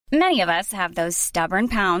Many of us have those stubborn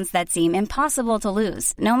pounds that seem impossible to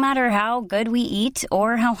lose, no matter how good we eat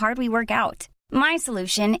or how hard we work out. My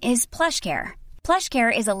solution is PlushCare.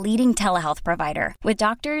 PlushCare is a leading telehealth provider with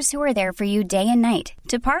doctors who are there for you day and night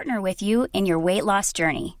to partner with you in your weight loss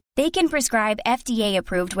journey. They can prescribe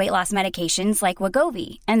FDA-approved weight loss medications like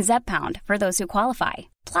Wegovy and Zepbound for those who qualify.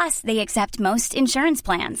 Plus, they accept most insurance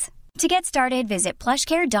plans. To get started, visit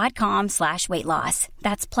plushcare.com/weightloss.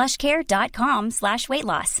 That's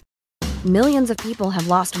plushcare.com/weightloss. Millions of people have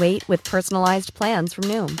lost weight with personalized plans from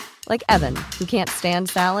Noom. Like Evan, who can't stand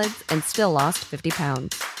salads and still lost 50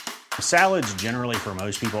 pounds. Salads generally for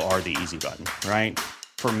most people are the easy button, right?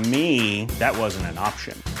 For me, that wasn't an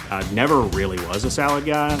option. I never really was a salad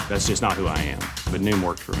guy. That's just not who I am. But Noom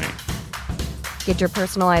worked for me. Get your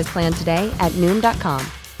personalized plan today at Noom.com.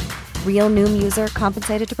 Real Noom user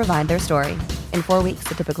compensated to provide their story. In 4 weeks,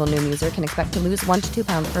 the typical Noom user can expect to lose 1 to 2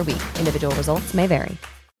 pounds per week. Individual results may vary.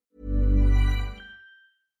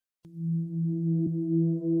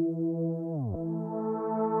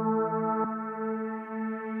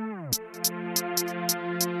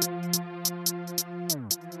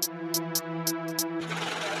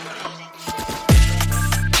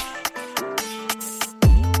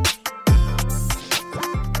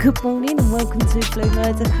 Good morning and welcome to Blue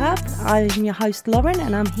Murder Club. I'm your host Lauren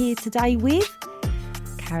and I'm here today with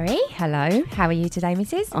Carrie. Hello, how are you today,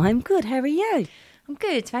 Mrs? I'm good, how are you? I'm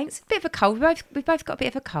good, thanks. A bit of a cold. We've both got a bit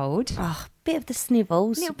of a cold. Oh, bit of the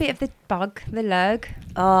snivels. A little bit of the bug, the lurg.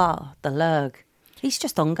 Oh, the lurg. It's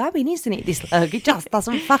just ongoing, isn't it, this lurg? It just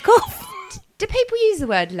doesn't fuck off. Do people use the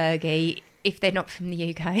word lurgy if they're not from the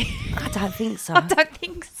UK? I don't think so. I don't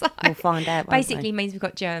think so. We'll find out, won't Basically we? means we've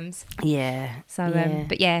got germs. Yeah. So, yeah.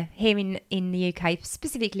 But yeah, here in the UK,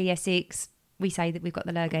 specifically Essex, we say that we've got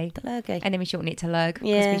the lurgy. The lurgy. And then we shorten it to lurg because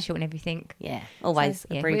Yeah. we shorten everything. Yeah, always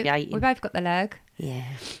abbreviating. We both got the lurg. Yeah.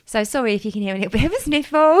 So sorry if you can hear a little bit of a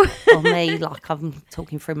sniffle. Or me, like I'm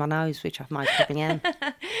talking through my nose, which I've most probably am.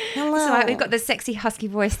 Hello. It's all right, we've got the sexy husky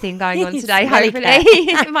voice thing going on today, Smelly hopefully. cat.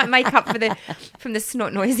 It might make up from the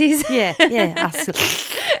snot noises. Yeah.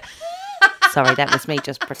 Sorry, that was me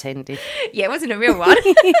just pretending. Yeah, it wasn't a real one.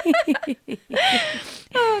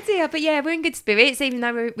 Oh dear, but yeah, we're in good spirits, even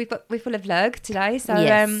though we're full of lurg today. So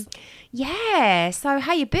Yes. yeah. So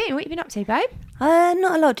how you been? What you been up to, babe?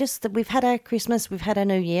 Not a lot. Just that we've had our Christmas, we've had our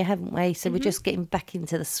New Year, haven't we? So we're just getting back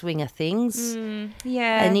into the swing of things.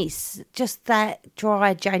 Yeah. And it's just that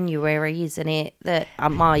dry January, isn't it? That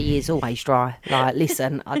my year's always dry. Like,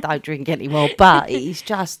 listen, I don't drink anymore, but it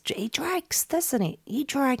drags, doesn't it? It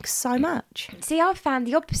drags so much. See, I've found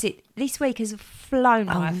the opposite. This week has flown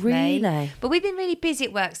by for me. Really? But we've been really busy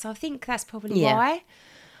at work, so I think that's probably Yeah. why.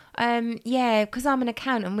 Yeah, because I'm an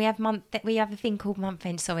accountant. We have a thing called month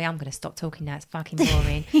end. Sorry, I'm going to stop talking now. It's fucking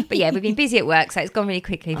boring. But yeah, we've been busy at work, so it's gone really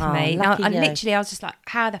quickly for me. Now, lucky you. literally, I was just like,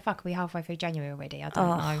 how the fuck are we halfway through January already? I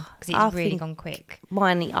don't know, because I it's really think gone quick.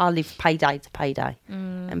 Mine, I live payday to payday.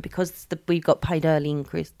 And because we got paid early in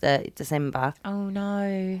December. Oh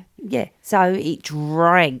no. Yeah, so it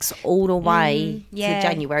drags all the way yeah. to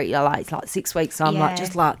January. It's like 6 weeks. So I'm Yeah.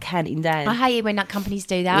 just counting down. I hate it when companies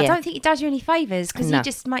do that. I Yeah. don't think it does you any favours because No.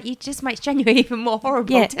 you just makes January even more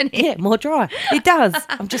horrible, Yeah, doesn't it? yeah, more dry. It does.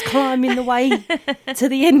 I'm just climbing the way to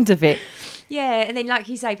the end of it. Yeah, and then like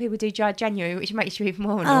you say, people do dry January, which makes you even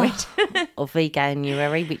more annoyed. Or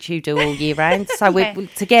Veganuary, which you do all year round. So Yeah. we're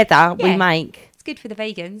together, we Yeah. make. It's good for the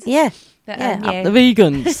vegans. Yeah. But, yeah, yeah. up the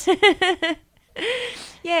vegans.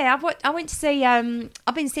 Yeah, I went to see. I've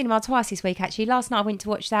been to cinema twice this week actually. Last night I went to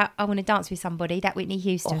watch that I Want to Dance with Somebody, that Whitney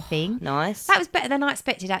Houston thing. Nice. That was better than I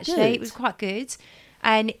expected actually. Good. It was quite good.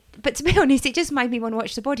 But to be honest, it just made me want to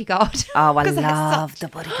watch The Bodyguard. Oh, I 'Cause love The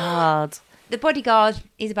Bodyguard. The Bodyguard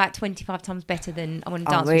is about 25 times better than I Want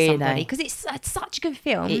to Dance with Somebody because it's such a good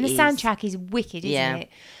film. It And the is. soundtrack is wicked, isn't it?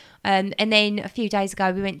 And then a few days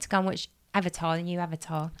ago we went to go and watch Avatar, the new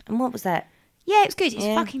Avatar. And what was that? Yeah, it was good. It's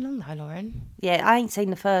Yeah. fucking long though, Lauren. Yeah, I ain't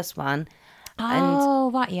seen the first one.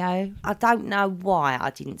 Oh, right, yo. I don't know why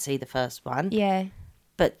I didn't see the first one. Yeah.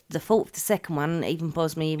 But the thought of the second one even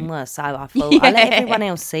bothers me even worse. So I thought I'll let everyone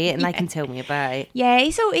else see it and they can tell me about it. Yeah,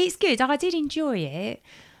 it's good. I did enjoy it.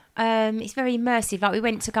 It's very immersive. Like we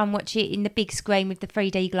went to go and watch it in the big screen with the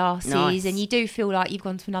 3D glasses, Nice. and you do feel like you've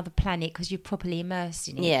gone to another planet because you're properly immersed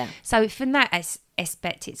in it. Yeah. So from that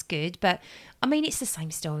aspect, it's good. But I mean, it's the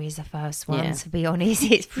same story as the first one. Yeah. To be honest,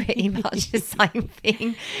 it's pretty much the same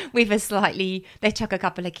thing with they chuck a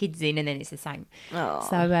couple of kids in, and then it's the same. Oh.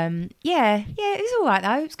 So yeah, it was all right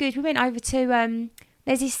though. It was good. We went over to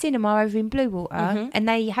There's this cinema over in Bluewater, and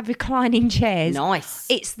they have reclining chairs. Nice.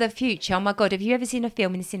 It's the future. Oh my God, have you ever seen a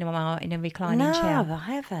film in the cinema in a reclining chair? No, I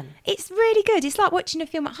haven't. It's really good. It's like watching a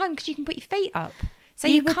film at home because you can put your feet up. So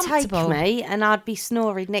you you're would comfortable. take me and I'd be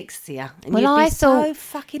snoring next to you. And Well, you'd be I thought- so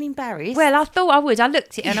fucking embarrassed. Well, I thought I would. I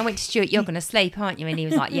looked at it and I went to Stuart, you're going to sleep, aren't you? And he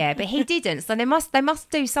was like, yeah, but he didn't. So they must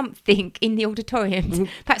do something in the auditorium.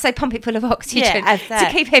 Perhaps they pump it full of oxygen to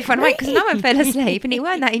keep everyone awake because no one fell asleep and it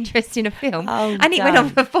weren't that interesting a film. Oh, and it went on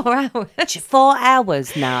for 4 hours. 4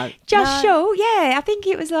 hours now. Just short, yeah. I think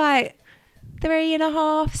it was like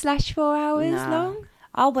 3.5/4 hours long.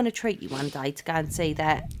 I want to treat you one day to go and see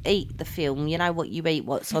that. Eat the film. You know what you eat,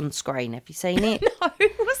 what's on screen. Have you seen it? No,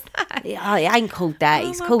 what's that? It ain't called that. Oh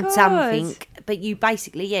It's my called God. something. But you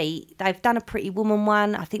basically eat. They've done a Pretty Woman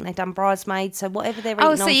one. I think they've done Bridesmaids. So whatever they're eating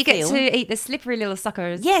on Oh, so you get film, to eat the slippery little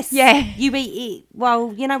suckers. yes. Yeah. You eat it.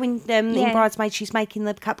 Well, you know in Bridesmaids she's making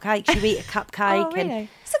the cupcakes. You eat a cupcake. Oh, really? And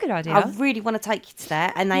It's a good idea. I really want to take you to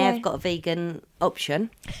that. And they Yeah. have got a vegan option.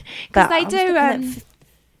 Because But they I was do... looking at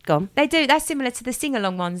go on. They do. That's similar to the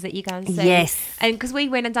sing-along ones that you go and see. Yes. And because we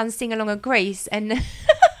went and done sing-along of Greece, and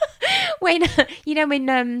when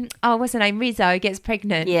what's her name, Rizzo gets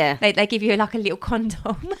pregnant. Yeah. They give you like a little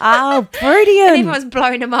condom. Oh, And brilliant. everyone's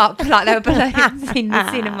blowing them up like they were balloons in the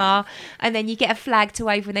cinema. And then you get a flag to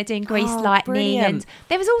wave when they're doing Grease lightning. brilliant. And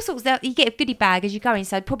there was all sorts you get a goodie bag as you go in,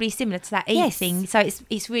 so probably similar to that Yes. thing. So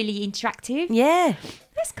it's really interactive. Yeah.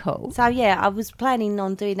 That's cool. So yeah, I was planning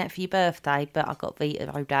on doing that for your birthday, but I got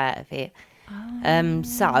vetoed out of it.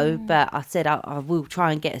 But I said I will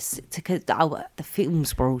try and get us because the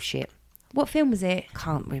films were all shit. What film was it?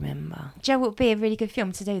 Can't remember. Do you know what would be a really good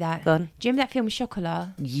film to do that? Go on. Do you remember that film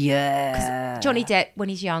Chocolat? Yeah. Johnny Depp when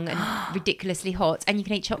he's young and ridiculously hot, and you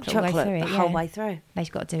can eat chocolate all the way through it. the whole way through. They've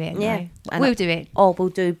got to do it. Yeah. No. And We'll do it. Or we'll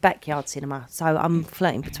do backyard cinema. So I'm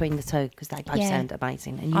flirting between the two because they both Yeah. sound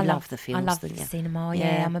amazing. And you love the films, I love don't the you? cinema.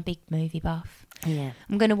 Yeah. Yeah. I'm a big movie buff. Yeah.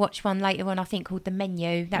 I'm going to watch one later on, I think, called The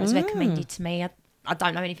Menu. That was recommended to me. I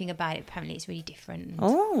don't know anything about it. Apparently, it's really different.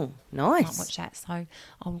 Oh, I might nice. watch that. So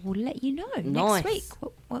I will let you know Nice. next week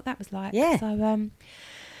what that was like. Yeah. So,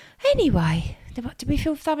 anyway, do we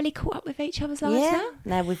feel thoroughly caught up with each other's lives Yeah. now?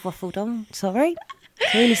 Now we've waffled on. Sorry.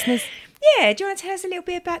 Sorry, listeners. Yeah. Do you want to tell us a little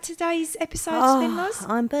bit about today's episode, Spinlers?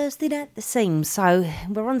 I'm bursting at the seams. So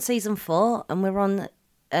we're on season 4 and we're on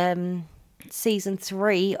season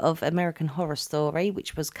 3 of American Horror Story,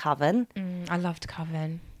 which was Coven. I loved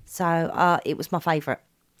Coven. So it was my favourite.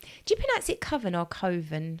 Do you pronounce it Coven or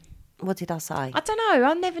Coven? What did I say? I don't know.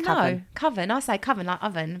 I'll never know. Coven. Coven. I say Coven like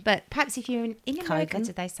oven, but perhaps if you're in America, Coven.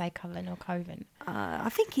 do they say Coven or Coven? I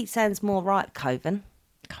think it sounds more right, Coven.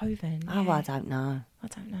 Coven. Oh, yeah. I don't know. I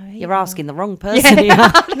don't know. You're asking the wrong person here.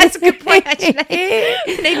 That's a good point, actually.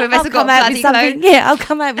 Neither of us I'll have come got out bloody with something. clue. Yeah, I'll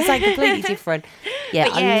come out with something completely different. Yeah,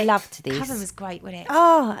 But I loved this. Coven was great, wasn't it?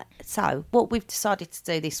 Oh, so what we've decided to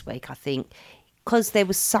do this week, I think, because there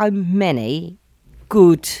was so many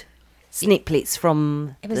good snippets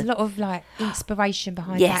from. There was a lot of like inspiration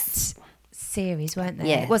behind Yes. that series, weren't there?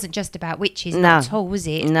 Yeah. It wasn't just about witches No. at all, was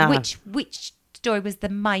it? No. Which story was the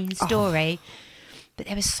main story? But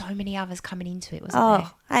there was so many others coming into it, wasn't there?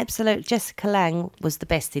 Oh, absolute. Jessica Lange was the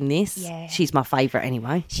best in this. Yeah. She's my favourite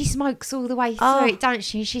anyway. She smokes all the way through Oh. it, don't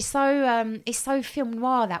she? She's so it's so film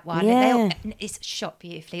noir, that one. Yeah. It's shot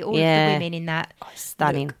beautifully. All Yeah. of the women in that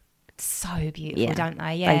Stunning. look so beautiful, Yeah, don't they?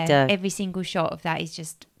 they Yeah, do. every single shot of that is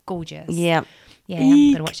just gorgeous. Yeah. Yeah,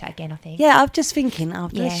 I'm gonna watch that again, I think. Yeah, I'm just thinking,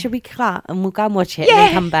 Yeah. should we cut and we'll go and watch it and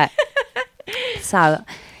then come back? So,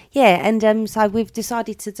 yeah, and so we've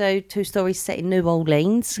decided to do 2 stories set in New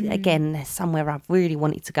Orleans. Again, somewhere I've really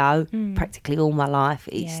wanted to go practically all my life.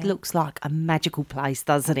 It Yeah. looks like a magical place,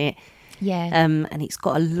 doesn't it? Yeah. And it's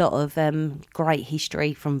got a lot of great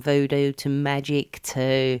history from voodoo to magic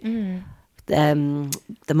to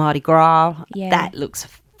the Mardi Gras. Yeah. That looks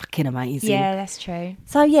fucking amazing. Yeah, that's true.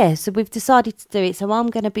 So we've decided to do it. So I'm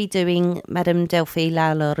going to be doing Madame Delphine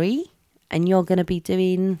LaLaurie, and you're going to be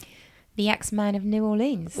doing The Axeman of New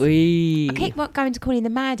Orleans. I I keep going to call him the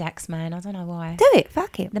Mad Axeman. I don't know why. do it.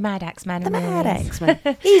 Fuck it. The Mad Axeman The of New mad Orleans.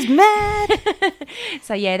 Axeman. He's mad.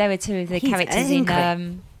 So yeah, they were 2 of the He's characters angry.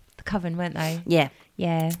 in the Coven, weren't they? Yeah.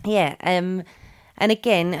 Yeah. Yeah. And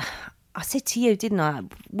again, I said to you, didn't I?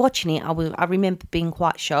 Watching it, I remember being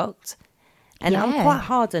quite shocked. And I'm Yeah. quite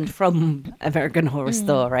hardened from American Horror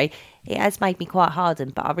Story. It has made me quite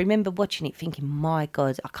hardened. But I remember watching it thinking, my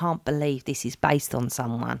God, I can't believe this is based on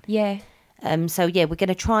someone. Yeah. So, we're going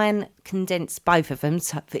to try and condense both of them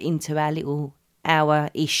into our little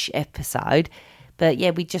hour-ish episode. But,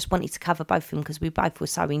 we just wanted to cover both of them because we both were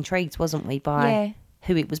so intrigued, wasn't we, by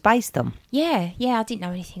who it was based on. Yeah, I didn't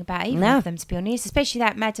know anything about either of them, to be honest, especially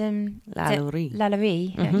that Madame LaLaurie.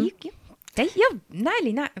 LaLaurie. You're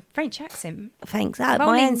nailing that French accent. Thanks.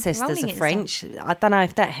 My ancestors are French. I don't know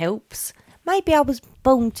if that helps. Maybe I was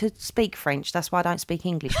born to speak French. That's why I don't speak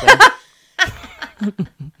English well.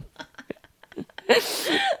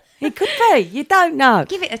 It could be. You don't know.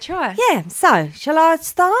 Give it a try. Yeah. So, shall I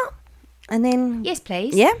start? And then... Yes,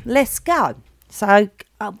 please. Yeah, let's go. So,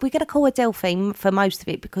 we're going to call her Delphine for most of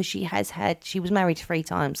it because she was married 3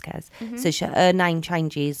 times, Kaz. So, her name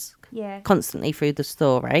changes constantly through the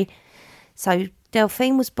story. So,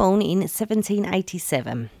 Delphine was born in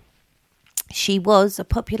 1787. She was a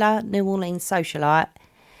popular New Orleans socialite,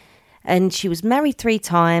 and she was married 3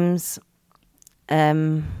 times,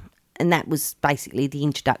 and that was basically the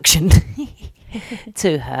introduction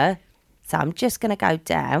to her. So I'm just going to go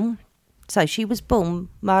down. So she was born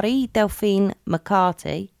Marie Delphine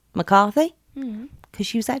McCarthy, because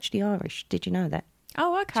she was actually Irish. Did you know that?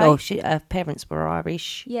 Oh, okay. So her parents were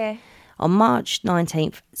Irish. Yeah. On March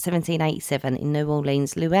 19th, 1787, in New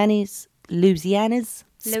Orleans, Louisiana's,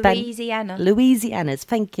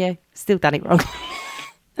 thank you. Still done it wrong.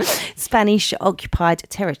 Spanish occupied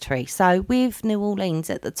territory. So with New Orleans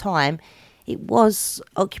at the time, it was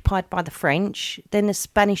occupied by the French. Then the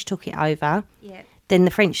Spanish took it over. Yeah. Then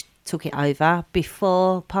the French took it over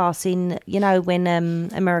before passing, when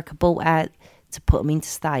America bought out to put them into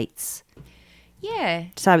states. Yeah.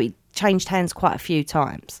 So it changed hands quite a few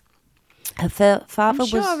times. Her father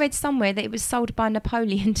I read somewhere that it was sold by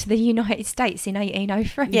Napoleon to the United States in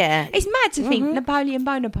 1803. Yeah. It's mad to think Napoleon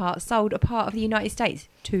Bonaparte sold a part of the United States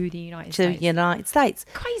to the United States. To the United States.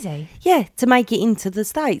 Crazy. Yeah, to make it into the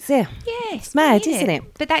States, yeah. Yeah, it's mad, isn't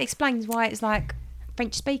it? But that explains why it's like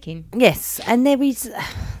French speaking. Yes, and there is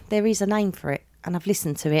a name for it, and I've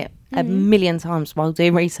listened to it a million times while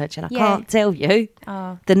doing research, and I can't tell you.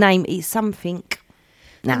 The name is something.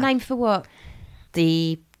 The name for what?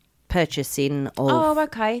 The purchasing of... Oh,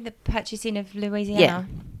 okay. The purchasing of Louisiana.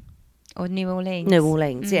 Or New Orleans. New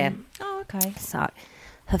Orleans, yeah. Oh, okay. So,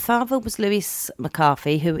 her father was Louis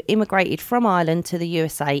McCarthy, who immigrated from Ireland to the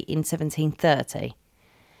USA in 1730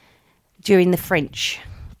 during the French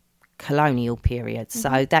colonial period.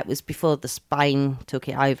 So that was before the Spain took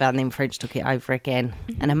it over, and then French took it over again.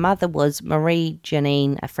 And her mother was Marie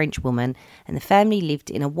Janine, a French woman, and the family lived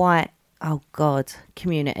in a white,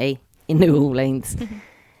 community in New Orleans.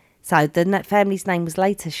 So the family's name was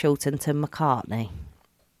later shortened to McCartney.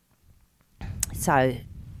 So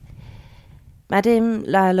Madame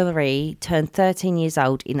LaLaurie turned 13 years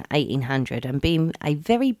old in 1800, and being a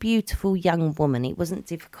very beautiful young woman, it wasn't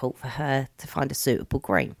difficult for her to find a suitable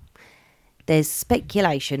groom. There's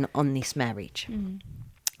speculation on this marriage.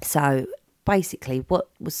 So basically what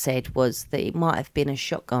was said was that it might have been a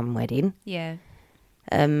shotgun wedding. Yeah.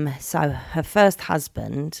 So her first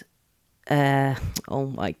husband... oh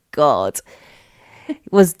my God,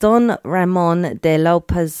 was Don Ramon de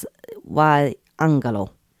Lopez y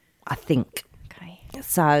Angelo, I think. Okay.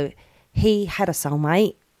 So he had a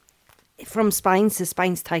soulmate from Spain. So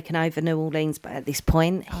Spain's taken over New Orleans, but at this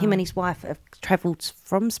point, him and his wife have travelled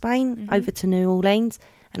from Spain over to New Orleans,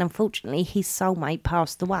 and unfortunately, his soulmate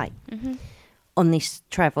passed away. On this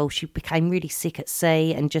travel, she became really sick at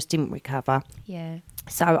sea and just didn't recover. Yeah.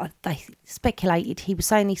 So they speculated he was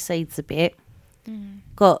sowing his seeds a bit,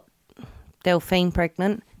 got Delphine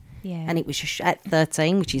pregnant, and it was just at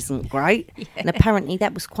 13, which isn't great. And apparently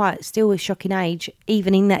that was still a shocking age,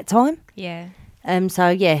 even in that time. Yeah.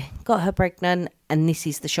 Got her pregnant, and this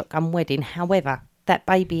is the shotgun wedding. However, that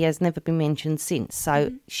baby has never been mentioned since.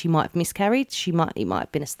 So she might have miscarried. It might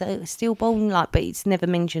have been a stillborn, but it's never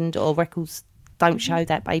mentioned, or records don't show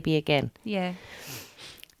that baby again. Yeah.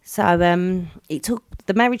 So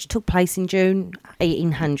the marriage took place in June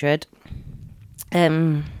 1800.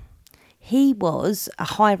 He was a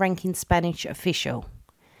high-ranking Spanish official,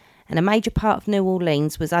 and a major part of New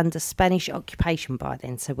Orleans was under Spanish occupation by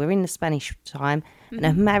then. So we're in the Spanish time, and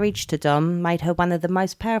her marriage to Dom made her one of the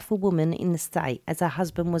most powerful women in the state, as her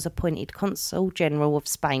husband was appointed Consul General of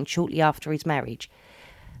Spain shortly after his marriage.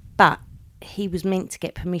 But he was meant to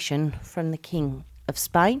get permission from the King of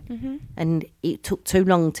Spain, and it took too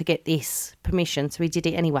long to get this permission, so he did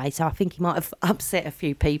it anyway. So I think he might have upset a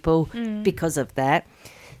few people because of that.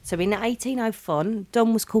 So in 1804,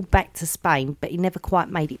 Don was called back to Spain, but he never quite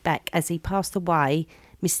made it back, as he passed away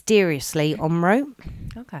mysteriously en route.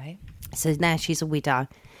 Okay. So now she's a widow.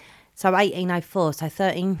 So 1804, so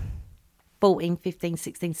 13, 14, 15,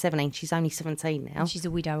 16, 17. She's only 17 now. And she's a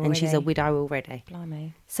widow already. And she's a widow already.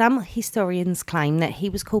 Blimey. Some historians claim that he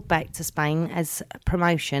was called back to Spain as a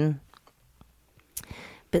promotion,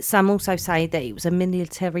 But some also say that it was a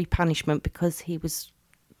military punishment because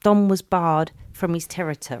Don was barred from his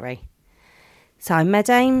territory. So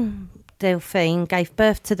Madame Delphine gave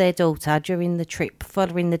birth to their daughter during the trip.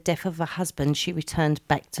 Following the death of her husband, she returned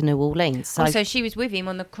back to New Orleans. So she was with him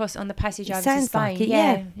on the passage over to Spain. Like it,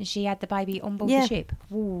 yeah. And she had the baby on board the ship.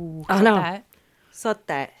 Ooh, I know. Sod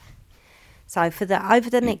that. So over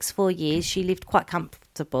the next 4 years, she lived quite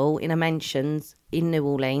comfortable in a mansion in New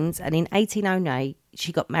Orleans. And in 1808,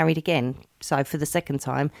 she got married again. So for the second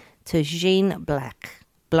time, to Jean Blanc.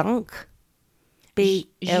 Jean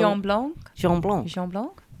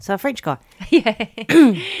Blanc. So a French guy. Yeah.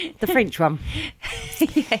 The French one.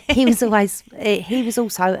 Yeah. He was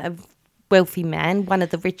also a wealthy man, one of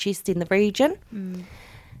the richest in the region.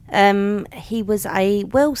 He was a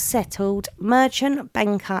well-settled merchant,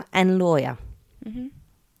 banker and lawyer. Mm-hmm.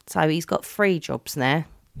 So he's got 3 jobs now.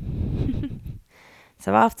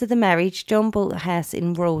 So after the marriage, John bought a house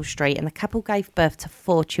in Royal Street and the couple gave birth to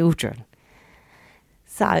 4 children.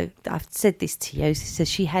 So I've said this to you. So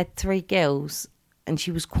she had 3 girls and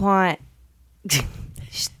she was quite...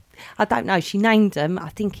 I don't know. She named them. I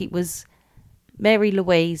think it was Mary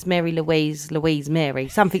Louise, Louise Mary,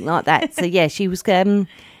 something like that. So yeah, she was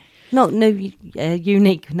not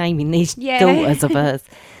unique naming these daughters of hers.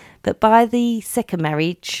 But by the second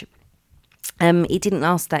marriage, it didn't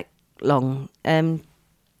last that long.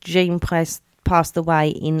 Jean passed away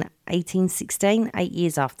in 1816, 8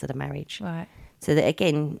 years after the marriage. Right. So that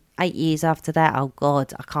again, 8 years after that, oh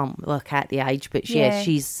God, I can't work out the age, but yeah,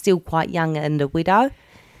 she's still quite young and a widow.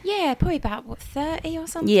 Yeah, probably about, 30 or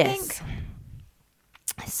something? Yes.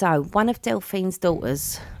 So one of Delphine's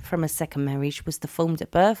daughters from a second marriage was deformed at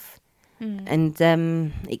birth. And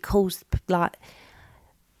it caused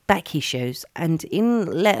back issues. And in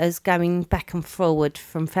letters going back and forward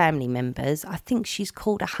from family members, I think she's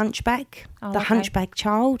called a hunchback, hunchback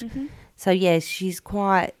child. Mm-hmm. So yeah, she's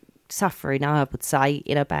quite suffering, I would say,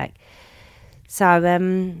 in her back. So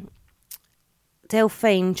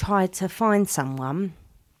Delphine tried to find someone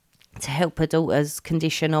to help her daughter's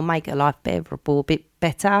condition or make her life bearable a bit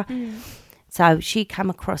better. So she came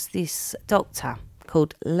across this doctor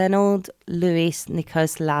called Leonard Louis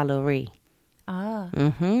Nicolas LaLaurie.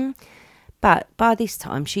 But by this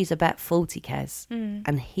time she's about 40, Kaz,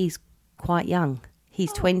 and he's quite young.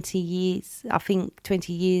 He's 20 years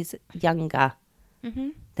younger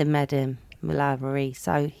than Madame LaLaurie.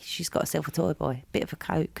 So she's got herself a toy boy, bit of a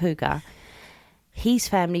cougar. His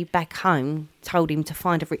family back home told him to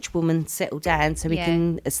find a rich woman, settle down so he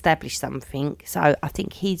can establish something. So I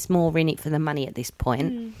think he's more in it for the money at this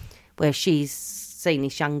point, where she's seen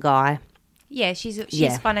this young guy. Yeah, she's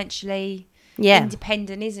financially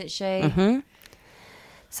independent, isn't she? Mm-hmm.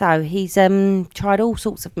 So he's tried all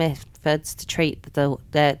sorts of methods to treat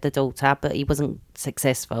the daughter, but he wasn't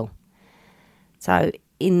successful. So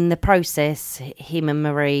in the process, him and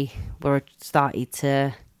Marie were started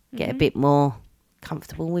to get a bit more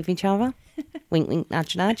comfortable with each other. Wink, wink,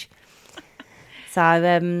 nudge, nudge.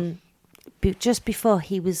 So just before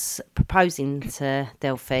he was proposing to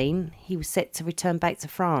Delphine, he was set to return back to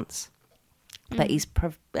France. But his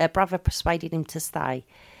brother persuaded him to stay.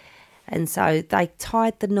 And so they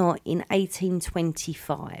tied the knot in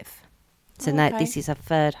 1825. So now this is her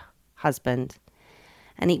third husband.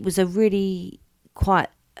 And it was a really quite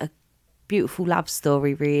a beautiful love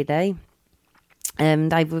story, really.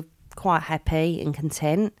 They were quite happy and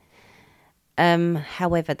content.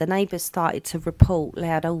 However, the neighbours started to report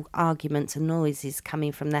loud arguments and noises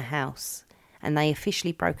coming from their house, and they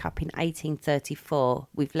officially broke up in 1834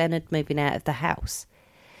 with Leonard moving out of the house.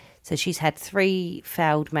 So she's had 3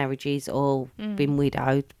 failed marriages, all been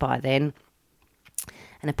widowed by then,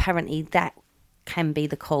 and apparently that can be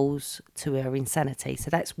the cause to her insanity. So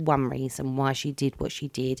that's one reason why she did what she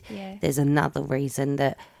did. Yeah. There's another reason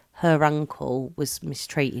that her uncle was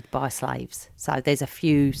mistreated by slaves. So there's a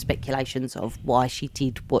few speculations of why she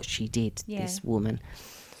did what she did, this woman.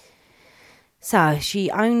 So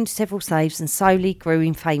she owned several slaves and slowly grew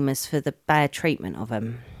infamous for the bad treatment of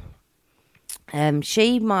them.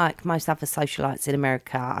 She, like most other socialites in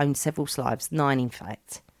America, owned several slaves, 9 in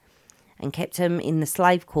fact, and kept them in the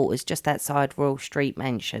slave quarters just outside Royal Street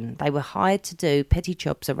Mansion. They were hired to do petty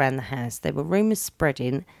jobs around the house. There were rumours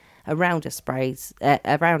spreading around her slaves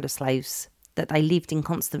that they lived in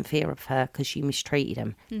constant fear of her because she mistreated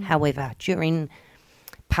them. However, during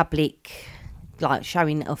public,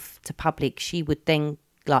 showing off to public, she would then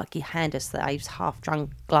hand her slaves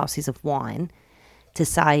half-drunk glasses of wine to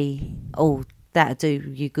say, "Oh, that'll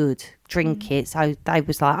do you good. Drink it." So they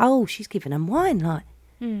was like, "Oh, she's giving them wine."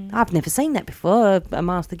 I've never seen that before. A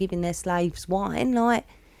master giving their slaves wine.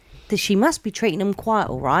 that she must be treating them quite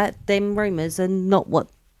all right. Them rumours are not what...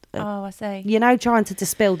 I see. You know, trying to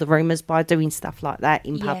dispel the rumours by doing stuff like that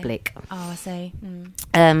in public. I see.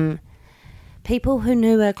 People who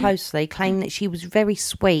knew her closely claim that she was very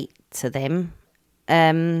sweet to them,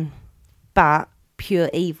 but pure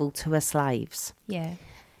evil to her slaves. Yeah.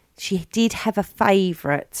 She did have a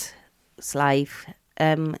favourite slave,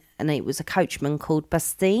 and it was a coachman called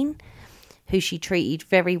Bastine, who she treated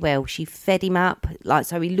very well. She fed him up,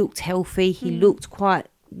 so he looked healthy, he looked quite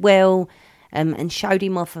well, and showed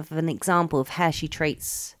him off of an example of how she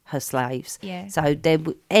treats her slaves. Yeah. So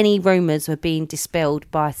any rumours were being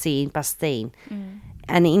dispelled by seeing Bastine.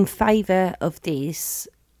 And in favour of this,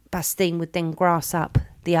 Bastine would then grass up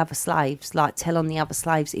the other slaves, tell on the other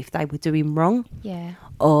slaves if they were doing wrong. Yeah.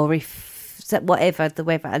 Or if whatever the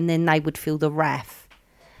weather, and then they would feel the wrath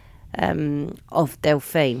of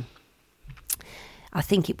Delphine. I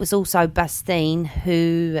think it was also Bastine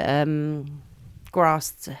who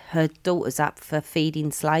grasped her daughters up for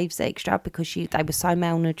feeding slaves extra because they were so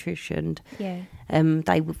malnutritioned. Yeah.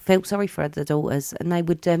 They felt sorry for the daughters, and they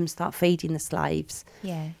would start feeding the slaves.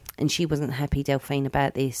 Yeah. And she wasn't happy, Delphine,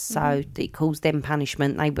 about this. So it caused them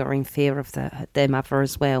punishment. They were in fear of their mother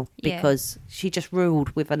as well, because she just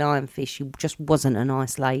ruled with an iron fist. She just wasn't a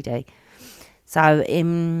nice lady. So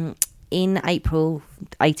in April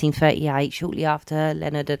 1838, shortly after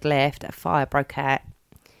Leonard had left, a fire broke out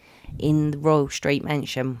in the Royal Street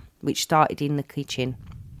mansion, which started in the kitchen.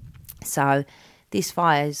 So this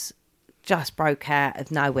fire's just broke out of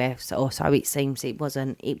nowhere, or so it seems. It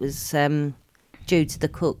wasn't. It was due to the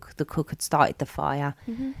cook. The cook had started the fire.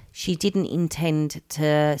 She didn't intend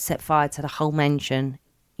to set fire to the whole mansion.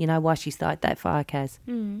 You know why she started that fire, Kaz?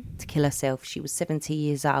 To kill herself. She was 70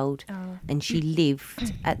 years old, and she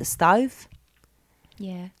lived at the stove.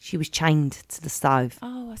 Yeah. She was chained to the stove.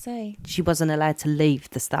 Oh, I see. She wasn't allowed to leave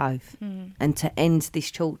the stove. And to end this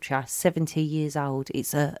torture, 70 years old,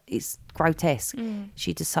 it's grotesque.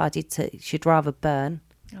 She decided she'd rather burn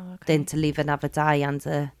than to live another day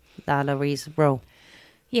under LaLaurie's rule.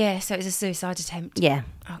 Yeah, so it was a suicide attempt. Yeah.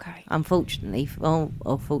 Okay. Unfortunately,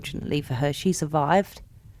 or fortunately for her, she survived.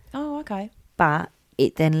 Oh, okay. But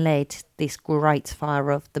it then led this great fire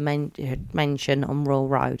of the mansion on Royal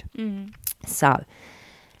Road. So,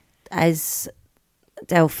 as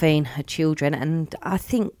Delphine, her children, and I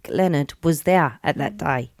think Leonard was there at that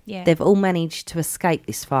day. Yeah. They've all managed to escape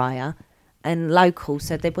this fire, and locals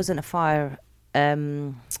said there wasn't a fire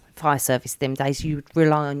service them days. You would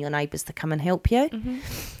rely on your neighbours to come and help you.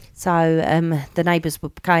 So the neighbours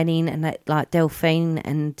were going in, and Delphine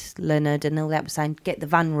and Leonard and all that were saying, get the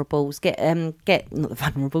vulnerables, get not the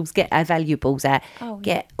vulnerables, get our valuables out,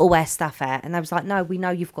 get all our stuff out. And they was like, no, we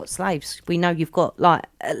know you've got slaves. We know you've got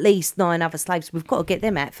at least 9 other slaves. We've got to get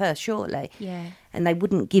them out first, surely. Yeah. And they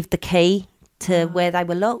wouldn't give the key to where they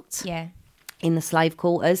were locked. Yeah. In the slave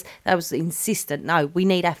quarters. They was insistent, no, we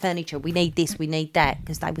need our furniture, we need this, we need that,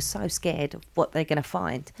 because they were so scared of what they're going to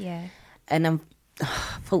find. Yeah. And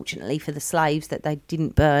fortunately for the slaves that they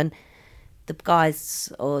didn't burn, the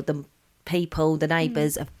guys or the people, the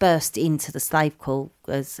neighbours, have burst into the slave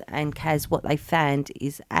quarters, and Kaz, what they found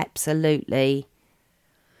is absolutely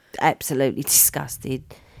disgusting.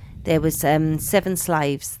 There was 7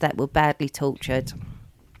 slaves that were badly tortured.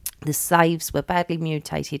 The slaves were badly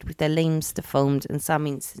mutated, with their limbs deformed, and some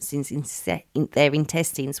instances their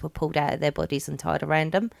intestines were pulled out of their bodies and tied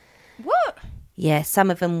around them. What? Yeah, some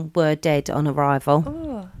of them were dead on arrival.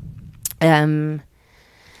 Oh.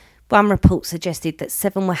 One report suggested that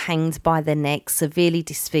 7 were hanged by their necks, severely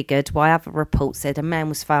disfigured, while other reports said a man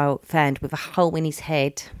was found with a hole in his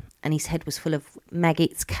head, and his head was full of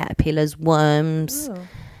maggots, caterpillars, worms. Oh.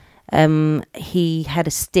 He had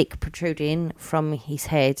a stick protruding from his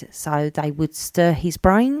head, so they would stir his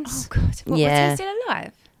brains. Oh, God. What, yeah. was he still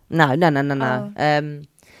alive? No. Oh.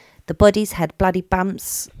 The bodies had bloody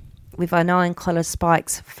bumps with an iron collar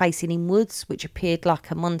spikes facing inwards, which appeared like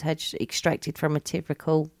a montage extracted from a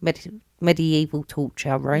typical medieval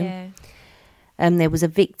torture room. Yeah. There was a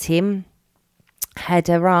victim, had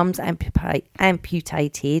her arms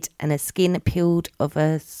amputated and her skin peeled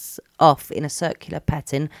off in a circular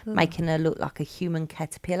pattern, making her look like a human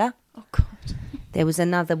caterpillar. Oh, God. There was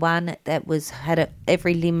another one that had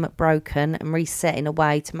every limb broken and reset in a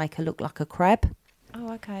way to make her look like a crab.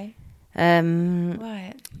 Oh, okay.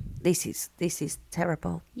 Right. This is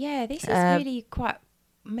terrible. Yeah, this is really quite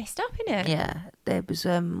messed up, isn't it? Yeah. There was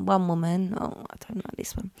one woman. Oh, I don't like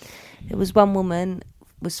this one. There was one woman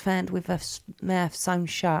was found with her mouth sewn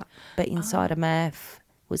shut, but inside her mouth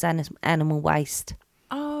was animal waste.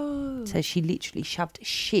 Oh. So she literally shoved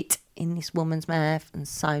shit in this woman's mouth and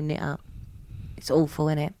sewn it up. It's awful,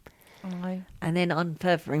 isn't it? Oh. And then on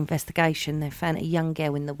further investigation, they found a young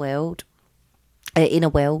girl in a well,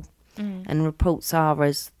 and reports are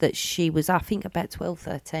as that she was, I think, about 12,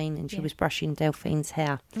 13, and she was brushing Delphine's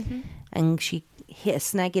hair. And she hit a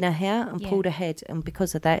snag in her hair and pulled her head. And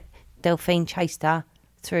because of that, Delphine chased her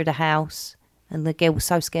through the house, and the girl was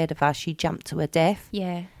so scared of her, she jumped to her death.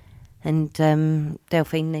 Yeah. And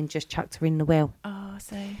Delphine then just chucked her in the well. Oh,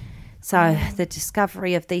 So the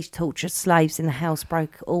discovery of these tortured slaves in the house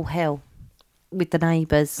broke all hell with the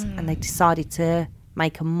neighbours, and they decided to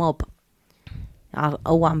make a mob.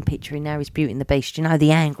 All I'm picturing now is Beauty and the Beast, you know,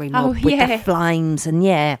 the angry mob with the flames and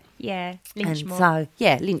lynch mob. So,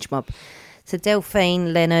 lynch mob. So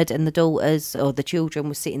Delphine, Leonard and the daughters or the children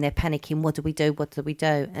were sitting there panicking, what do we do, what do we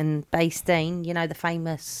do? And Basteen, you know, the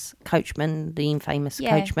famous coachman, the infamous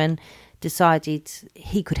coachman, decided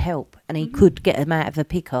he could help and he could get them out of a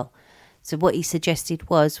pickle. So what he suggested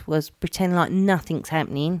was pretend like nothing's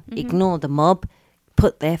happening, ignore the mob,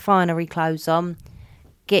 put their finery clothes on,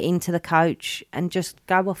 get into the coach and just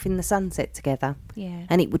go off in the sunset together. Yeah.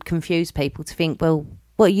 And it would confuse people to think, well,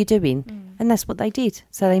 what are you doing? And that's what they did.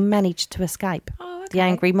 So they managed to escape the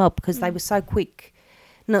angry mob because they were so quick.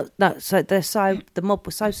 The mob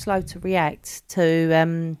was so slow to react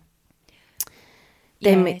to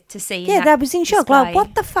to see. That was in shock. Like,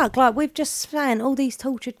 what the fuck? Like, we've just found all these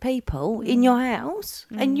tortured people in your house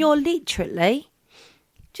and you're literally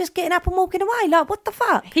just getting up and walking away. Like, what the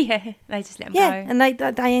fuck? Yeah, they just let them go. Yeah, and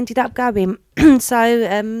they ended up going.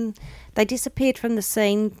 So they disappeared from the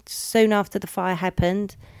scene soon after the fire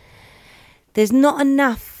happened. There's not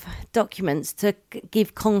enough documents to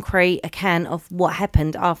give concrete account of what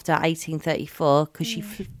happened after 1834 because she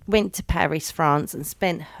went to Paris, France and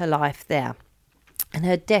spent her life there. And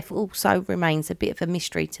her death also remains a bit of a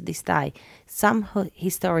mystery to this day. Some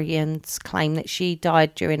historians claim that she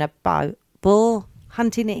died during a boar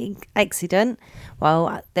hunting accident,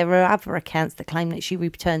 while there are other accounts that claim that she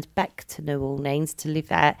returned back to New Orleans to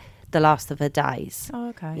live out the last of her days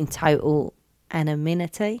in total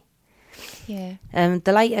anonymity. Yeah.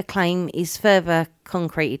 The later claim is further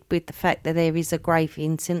concreted with the fact that there is a grave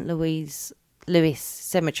in St. Louis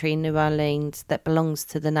Cemetery in New Orleans that belongs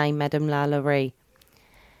to the name Madame LaLaurie.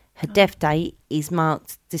 Her death date is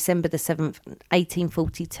marked December the 7th,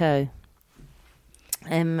 1842.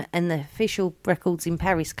 And the official records in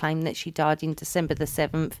Paris claim that she died in December the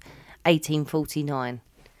 7th, 1849.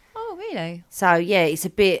 Oh, really? So, yeah, it's a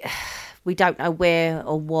bit... We don't know where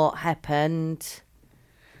or what happened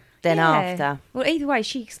then after. Well, either way,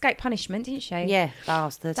 she escaped punishment, didn't she? Yeah,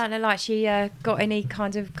 bastard. Don't look like she got any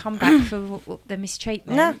kind of comeback for the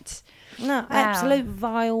mistreatment. No, absolute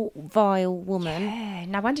vile woman. Yeah,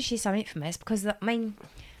 no wonder she's so infamous because, I mean...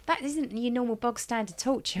 That isn't your normal bog standard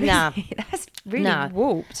torture, No. is it? That's really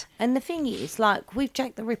warped. And the thing is, like, with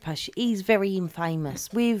Jack the Ripper, he's very infamous.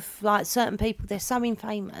 With, like, certain people, they're so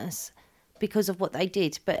infamous because of what they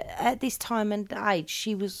did. But at this time and age,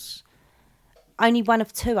 she was only one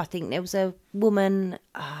of two, I think. There was a woman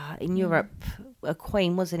in Europe, a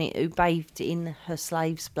queen, wasn't it, who bathed in her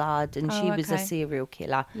slave's blood, and she was a serial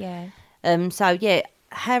killer. Yeah. So, yeah...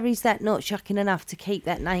 How is that not shocking enough to keep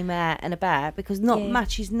that name out and about? Because not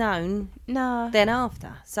much is known then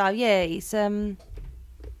after. So, yeah, it's... Yeah,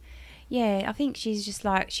 I think she's just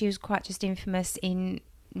like... She was quite just infamous in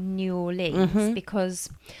New Orleans because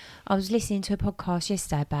I was listening to a podcast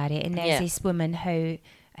yesterday about it and there's this woman who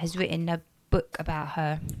has written a book about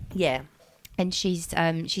her. Yeah. And she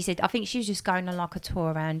said... I think she was just going on like a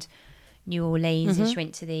tour around... New Orleans and she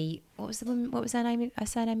went to the what was her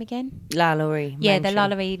surname again? LaLaurie Mansion. Yeah, the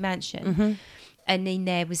LaLaurie Mansion. And in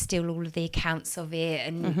there was still all of the accounts of it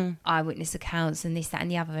and eyewitness accounts and this, that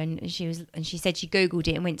and the other, and she said she Googled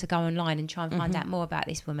it and went to go online and try and find out more about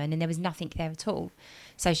this woman, and there was nothing there at all.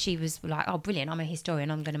 So she was like, oh brilliant, I'm a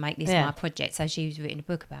historian, I'm going to make this my project. So she was written a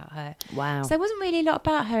book about her. Wow. So there wasn't really a lot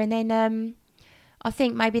about her, and then I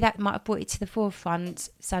think maybe that might have brought it to the forefront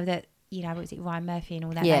so that, you know, what was it, Ryan Murphy and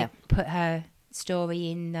all that? Yeah. They put her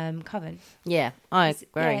story in Coven. Yeah, I agree.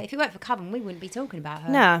 Yeah, if it weren't for Coven, we wouldn't be talking about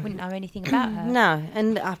her. No. Wouldn't know anything about her. No,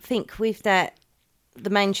 and I think with that, the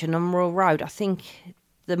mansion on Royal Road, I think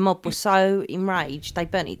the mob was so enraged, they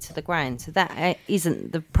burnt it to the ground. So that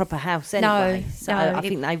isn't the proper house anyway. So I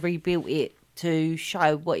think they rebuilt it to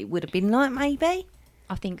show what it would have been like, maybe.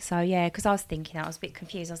 I think so, yeah, because I was thinking, I was a bit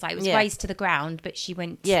confused. I was like, it was razed to the ground, but she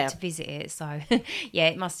went to visit it. So, yeah,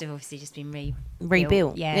 it must have obviously just been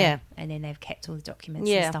rebuilt. Yeah. And then they've kept all the documents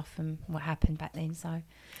and stuff from what happened back then. So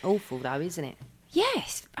awful, though, isn't it?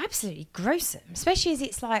 Yes, absolutely gruesome, especially as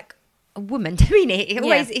it's like a woman doing it.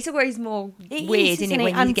 It's always more weird, isn't it,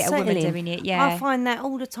 when you get a woman doing it? Yeah, I find that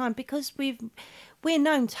all the time because we're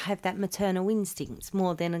known to have that maternal instincts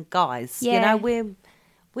more than guys. Yeah. You know,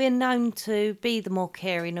 we're known to be the more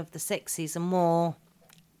caring of the sexes and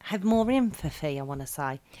have more empathy, I want to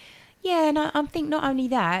say. Yeah, and I think not only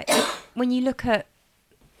that, when you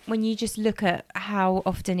just look at how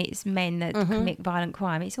often it's men that commit violent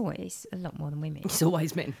crime, it's always a lot more than women. It's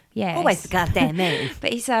always men. Yeah, always the goddamn men.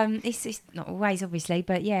 But it's not always, obviously,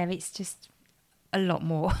 but yeah, it's just a lot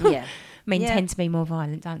more. Yeah, men tend to be more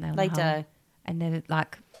violent, don't they? They do, and they're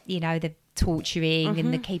like, the torturing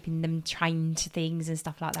and the keeping them trained to things and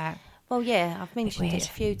stuff like that. Well, yeah, I've mentioned it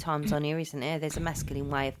a few times on here, isn't there? There's a masculine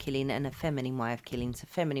way of killing and a feminine way of killing. So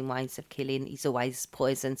feminine ways of killing is always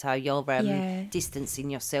poison, so you're distancing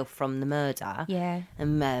yourself from the murder. Yeah.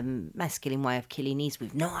 And masculine way of killing is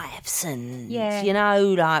with knives and,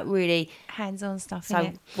 like really... hands-on stuff,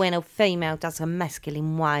 So when a female does a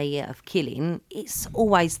masculine way of killing, it's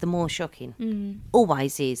always the more shocking.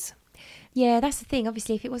 Always is. Yeah, that's the thing.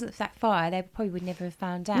 Obviously, if it wasn't for that fire, they probably would never have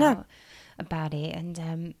found out about it.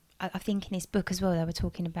 And I think in this book as well, they were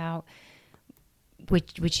talking about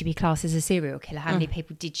would she be classed as a serial killer? How many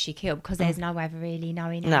people did she kill? Because there's no way of really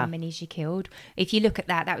knowing how many she killed. If you look at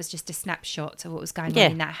that was just a snapshot of what was going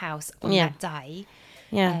on in that house on that day.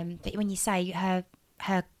 Yeah. But when you say her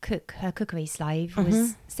cookery slave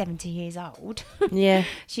was 70 years old. Yeah.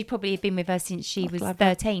 She'd probably have been with her since she was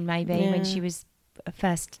 13, maybe, when she was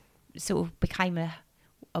first sort of became a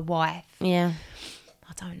wife. Yeah.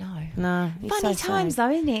 I don't know. No. Funny times though,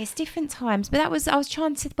 isn't it? It's different times. But I was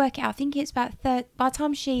trying to work it out. I think it's about by the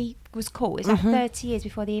time she was caught, it's like 30 years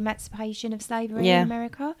before the emancipation of slavery in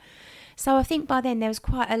America. So I think by then there was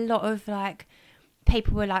quite a lot of like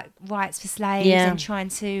people were like rights for slaves and trying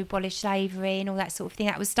to abolish slavery and all that sort of thing.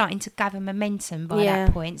 That was starting to gather momentum by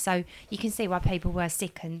that point. So you can see why people were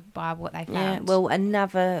sickened by what they found. Yeah. Well,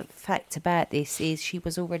 another fact about this is she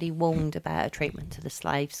was already warned about her treatment to the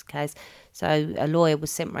slaves. So a lawyer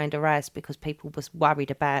was sent round her house because people was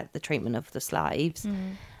worried about the treatment of the slaves.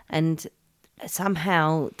 And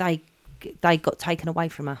somehow they got taken away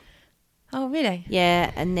from her. Oh, really?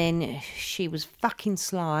 Yeah. And then she was fucking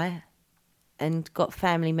sly and got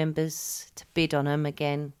family members to bid on them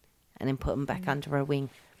again and then put them back under her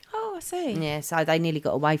wing. Oh, I see. Yeah, so they nearly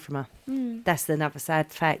got away from her. That's another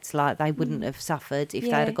sad fact. Like, they wouldn't have suffered if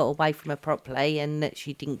they'd have got away from her properly and that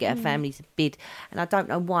she didn't get her family to bid. And I don't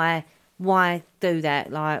know why do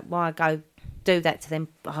that? Like, why go do that to them?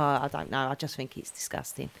 Oh, I don't know. I just think it's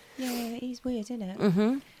disgusting. Yeah, it is weird, isn't it?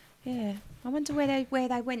 Mm-hmm. Yeah. I wonder where they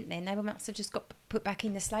went then. They must have just got put back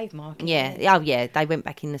in the slave market. Yeah. Oh, yeah. They went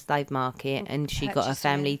back in the slave market and she got her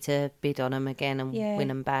family to bid on them again and win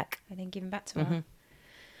them back. And then give them back to her.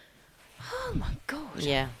 Oh, my God.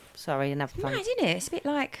 Yeah. Sorry, another fun. Mad, isn't it? It's a bit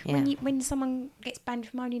like when someone gets banned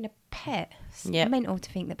from owning a pet. It's mental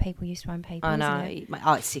to think that people used to own people, I know. Isn't it?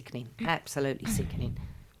 Oh, it's sickening. Absolutely sickening.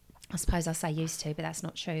 I suppose I say used to, but that's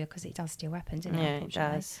not true because it does still happen, doesn't it? Yeah, it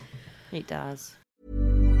does. It does.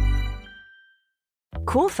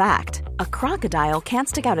 Cool fact, a crocodile can't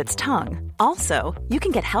stick out its tongue. Also, you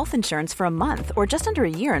can get health insurance for a month or just under a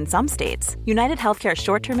year in some states. United Healthcare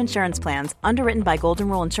short-term insurance plans, underwritten by Golden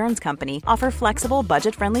Rule Insurance Company, offer flexible,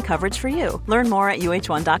 budget-friendly coverage for you. Learn more at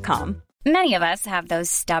uh1.com. Many of us have those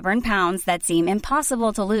stubborn pounds that seem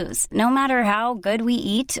impossible to lose, no matter how good we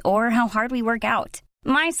eat or how hard we work out.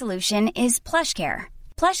 My solution is PlushCare.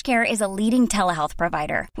 PlushCare is a leading telehealth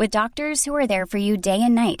provider with doctors who are there for you day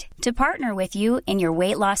and night to partner with you in your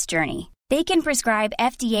weight loss journey. They can prescribe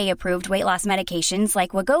FDA-approved weight loss medications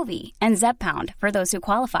like Wegovy and Zepbound for those who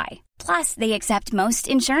qualify. Plus, they accept most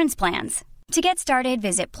insurance plans. To get started,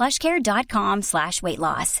 visit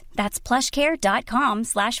plushcare.com/weightloss. That's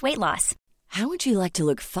plushcare.com/weightloss. How would you like to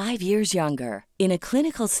look 5 years younger? In a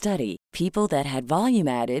clinical study, people that had volume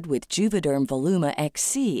added with Juvederm Voluma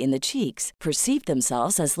XC in the cheeks perceived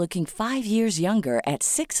themselves as looking 5 years younger at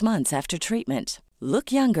 6 months after treatment.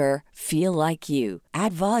 Look younger, feel like you.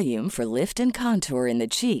 Add volume for lift and contour in the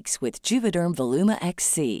cheeks with Juvederm Voluma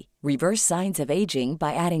XC. Reverse signs of aging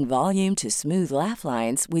by adding volume to smooth laugh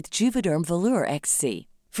lines with Juvederm Volure XC.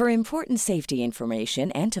 For important safety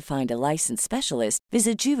information and to find a licensed specialist,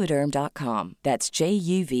 visit Juvederm.com. That's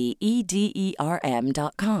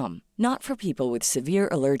JUVEDERM.com. Not for people with severe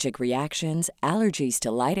allergic reactions, allergies to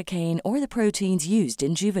lidocaine, or the proteins used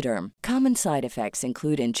in Juvederm. Common side effects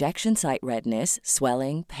include injection site redness,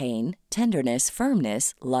 swelling, pain, tenderness,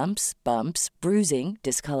 firmness, lumps, bumps, bruising,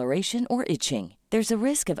 discoloration, or itching. There's a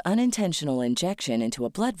risk of unintentional injection into a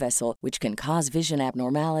blood vessel, which can cause vision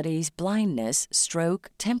abnormalities, blindness, stroke,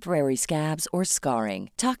 temporary scabs, or scarring.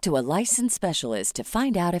 Talk to a licensed specialist to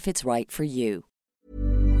find out if it's right for you.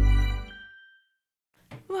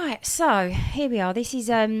 Right, so here we are. This is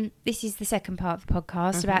the second part of the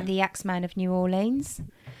podcast about the Axeman of New Orleans.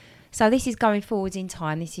 So this is going forwards in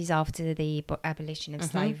time. This is after the abolition of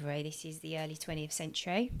slavery. This is the early 20th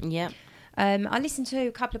century. Yeah. I listened to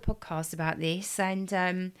a couple of podcasts about this,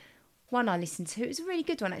 and one I listened to, it was a really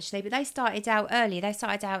good one actually, but they started out earlier. They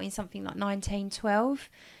started out in something like 1912,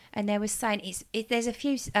 and they were saying there's a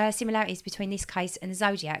few similarities between this case and the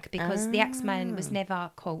Zodiac, because the Axeman was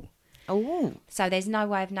never caught. Oh. So there's no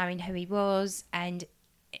way of knowing who he was, and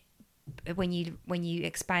when you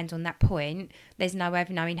expand on that point, there's no way of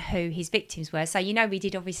knowing who his victims were. So we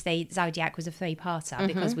did, obviously, Zodiac was a 3-parter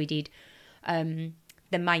because we did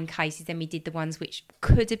the main cases, then we did the ones which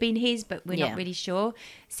could have been his, but we're not really sure.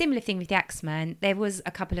 Similar thing with the Axeman. There was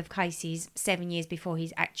a couple of cases 7 years before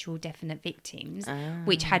his actual definite victims,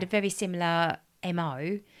 which had a very similar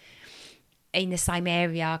MO in the same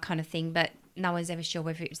area kind of thing, but no one's ever sure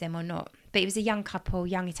whether it was them or not. But it was a young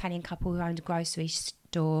Italian couple who owned a grocery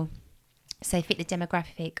store. So they fit the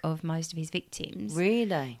demographic of most of his victims.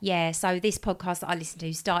 Really? Yeah, so this podcast that I listened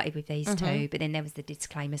to started with these two, but then there was the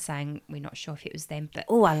disclaimer saying we're not sure if it was them. But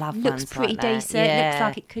oh, I love looks ones pretty like that. decent. Yeah. Looks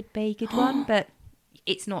like it could be a good one, but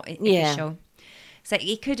it's not official. So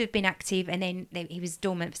he could have been active, and then he was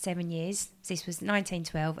dormant for 7 years. So this was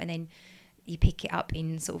 1912, and then you pick it up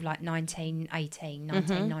in sort of like 1918,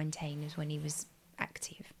 1919 is when he was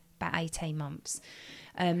active, about 18 months.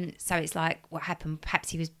 So it's like what happened, perhaps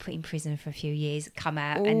he was put in prison for a few years, come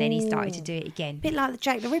out, and then he started to do it again. A bit like the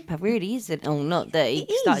Jack the Ripper, really, isn't it? Oh, not that he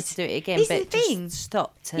started to do it again, This but is the thing. just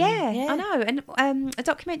stopped. And, Yeah, I know. And a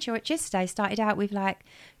documentary I watched yesterday started out with like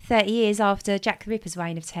 30 years after Jack the Ripper's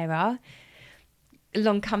reign of terror.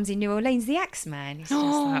 Along comes in New Orleans the Axeman. It's just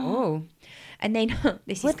like, oh. And then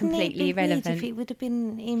this is completely irrelevant. If it would have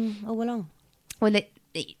been him all along. Well,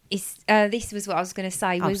 this was what I was going to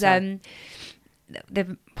say. Was the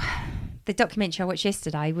documentary I watched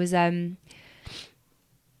yesterday was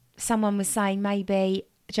someone was saying maybe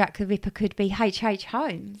Jack the Ripper could be H.H.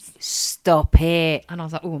 Holmes. Stop it. And I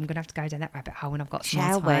was like, oh, I'm going to have to go down that rabbit hole when I've got some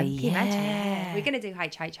Shall more time. we? Can you imagine? We're going to do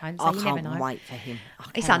H.H. Holmes, so you never know. I can't wait for him.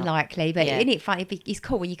 It's unlikely, but isn't it funny? It's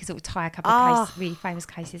cool when you can sort of tie a couple of really famous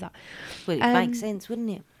cases up. Well, it makes sense, wouldn't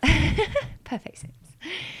it? Perfect sense.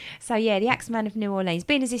 So, yeah, the Axeman of New Orleans.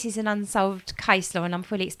 Being as this is an unsolved case, Lauren, I'm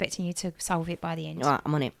fully expecting you to solve it by the end. All right,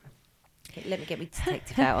 I'm on it. Let me get my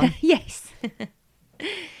detective out on. Yes.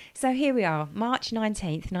 So here we are, March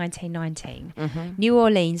 19th, 1919. New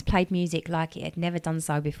Orleans played music like it had never done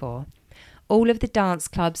so before. All of the dance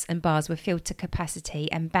clubs and bars were filled to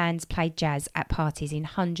capacity, and bands played jazz at parties in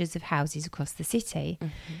hundreds of houses across the city.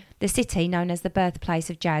 The city, known as the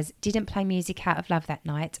birthplace of jazz, didn't play music out of love that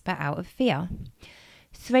night, but out of fear.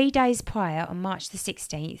 3 days prior, on March the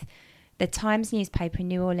 16th, the Times newspaper in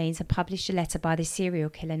New Orleans had published a letter by the serial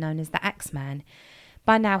killer known as the Axeman.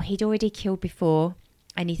 By now, he'd already killed before,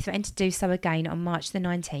 and he threatened to do so again on March the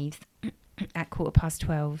 19th at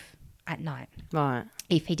 12:15 at night. Right.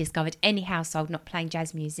 If he discovered any household not playing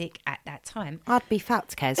jazz music at that time. I'd be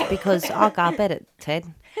fucked, Kaz, because I go to bed at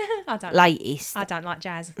 10. I don't like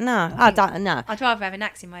jazz. No, I don't know. I'd rather have an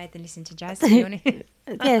axe in my head than listen to jazz, to be honest.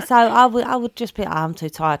 Yeah, so I would just be, I'm too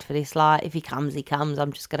tired for this. Like, if he comes, he comes.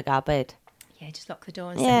 I'm just going to go to bed. Yeah, just lock the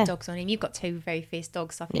door and set the dogs on him. You've got 2 very fierce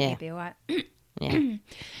dogs, so I think you'll be all right. Yeah.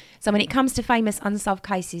 So when it comes to famous unsolved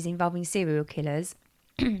cases involving serial killers,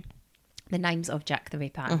 the names of Jack the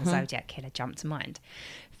Ripper and the Zodiac Killer jump to mind.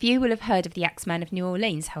 Few will have heard of the Axeman of New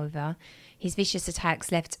Orleans, however. His vicious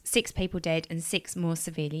attacks left 6 people dead and 6 more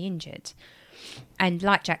severely injured. And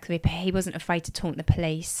like Jack the Ripper, he wasn't afraid to taunt the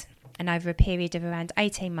police. And over a period of around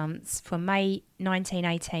 18 months, from May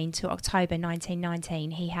 1918 to October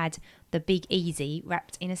 1919, he had the Big Easy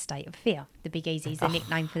wrapped in a state of fear. The Big Easy is the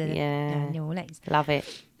nickname for the New Orleans. Love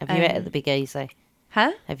it. Have you ate at the Big Easy?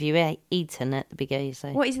 Huh? Have you eaten at the Big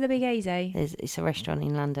Easy? What is the Big Easy? It's a restaurant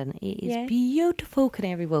in London. It is beautiful,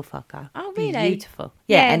 Canary Wharf fucker. Oh, really? Beautiful.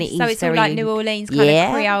 Yeah, and so it's all like New Orleans kind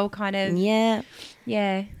of Creole kind of. Yeah.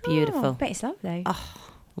 Yeah. Beautiful. Oh, I bet it's lovely.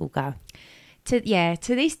 Oh, we'll go. To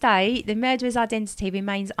this day, the murderer's identity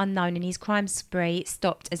remains unknown, and his crime spree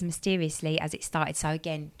stopped as mysteriously as it started. So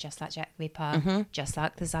again, just like Jack the Ripper, just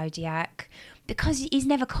like the Zodiac, because he's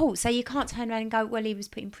never caught, so you can't turn around and go, well, he was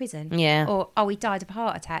put in prison. Yeah. Or, oh, he died of a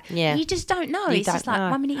heart attack. Yeah. You just don't know. It's just like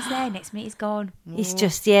 1 minute he's there, next minute he's gone. It's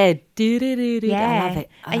just, yeah. Yeah. I love it.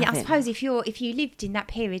 I suppose if you lived in that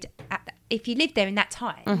period, if you lived there in that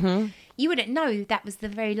time, you wouldn't know that was the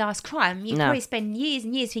very last crime. You'd probably spend years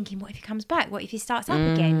and years thinking, what if he comes back? What if he starts up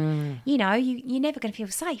again? You know, you're never going to feel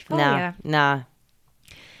safe, are you? No.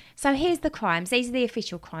 So here's the crimes. These are the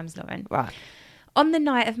official crimes, Lauren. Right. On the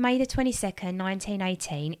night of May the 22nd,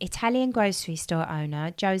 1918, Italian grocery store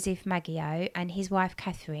owner Joseph Maggio and his wife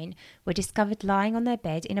Catherine were discovered lying on their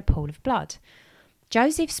bed in a pool of blood.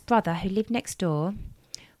 Joseph's brother, who lived next door,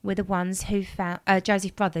 were the ones who found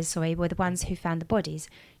Joseph's brothers, were the ones who found the bodies.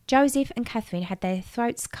 Joseph and Catherine had their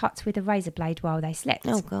throats cut with a razor blade while they slept.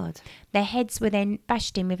 Oh, God. Their heads were then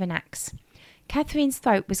bashed in with an axe. Catherine's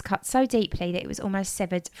throat was cut so deeply that it was almost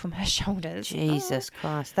severed from her shoulders. Jesus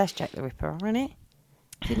Christ. That's Jack the Ripper, isn't it?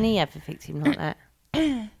 Didn't he have a victim like that?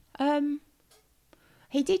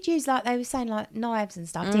 He did use, like they were saying, like knives and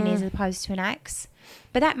stuff, didn't he, as opposed to an axe.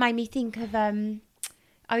 But that made me think of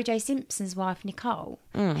O.J. Simpson's wife, Nicole.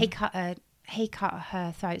 He cut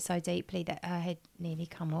her throat so deeply that her head nearly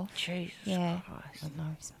come off. Jesus I Christ. don't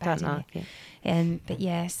know, it's bad, Don't like it. But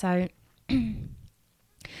yeah, so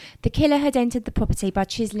the killer had entered the property by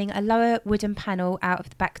chiselling a lower wooden panel out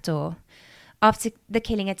of the back door. After the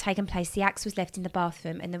killing had taken place, the axe was left in the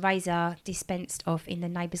bathroom and the razor dispensed of in the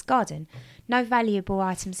neighbour's garden. No valuable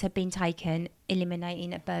items had been taken,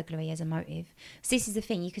 eliminating a burglary as a motive. So this is the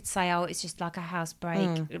thing, you could say, oh, it's just like a house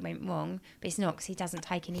break, it went wrong, but it's not, because he doesn't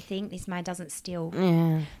take anything. This man doesn't steal.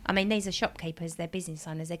 Yeah. I mean, these are shopkeepers, they're business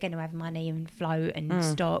owners, they're going to have money and flow and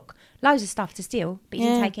stock, loads of stuff to steal, but he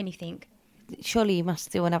didn't take anything. Surely he must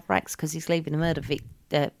steal another axe because he's leaving the murder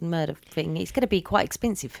thing. It's going to be quite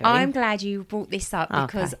expensive for him. I'm glad you brought this up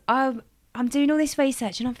because I'm doing all this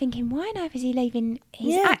research and I'm thinking, why on earth is he leaving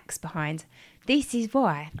his axe behind? This is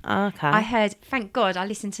why. Okay. I heard, thank God, I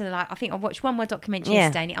listened to I think I watched one more documentary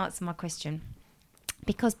yesterday and it answered my question.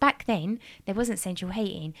 Because back then, there wasn't central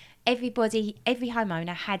heating. Every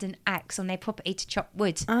homeowner had an axe on their property to chop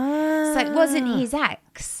wood. So it wasn't his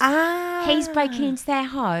axe. He's breaking into their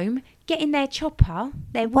home, getting their chopper,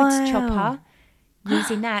 their wood chopper,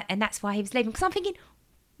 using that, and that's why he was leaving. Because I'm thinking,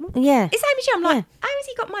 it's same as you. I'm like, how has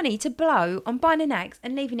he got money to blow on buying an axe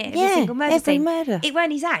and leaving it every single murder scene? It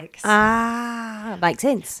weren't his axe. Makes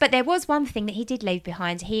sense. But there was one thing that he did leave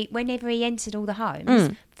behind. Whenever he entered all the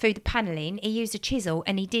homes through the panelling, he used a chisel,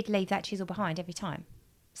 and he did leave that chisel behind every time.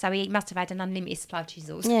 So he must have had an unlimited supply of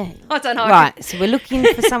chisels. Yeah. I don't know. Right, so we're looking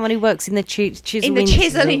for someone who works in the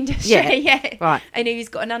chisel industry. Yeah. Right. And who's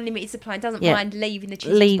got an unlimited supply and doesn't mind leaving the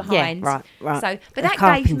chisels behind. Yeah, right. So, but that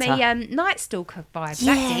gave me Night Stalker vibes.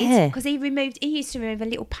 Yeah. That did. Because he used to remove a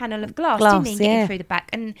little panel of glass didn't he, getting through the back.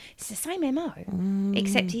 And it's the same MO.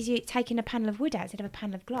 Except he's taking a panel of wood out instead of a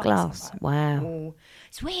panel of glass. Like, wow. Oh.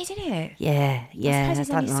 It's weird, isn't it? Yeah. I suppose there's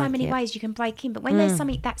only so many ways you can break in, but when there's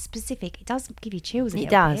something that specific, it does give you chills. It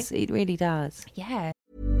does. It really does. Yeah.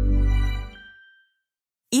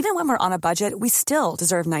 Even when we're on a budget, we still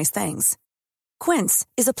deserve nice things. Quince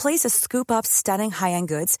is a place to scoop up stunning high-end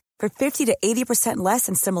goods for 50 to 80% less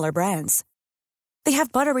than similar brands. They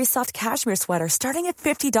have buttery soft cashmere sweaters starting at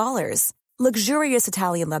 $50, luxurious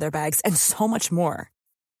Italian leather bags, and so much more.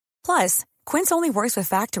 Plus, Quince only works with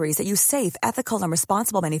factories that use safe, ethical, and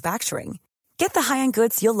responsible manufacturing. Get the high-end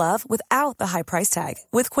goods you'll love without the high price tag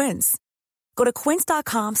with Quince. Go to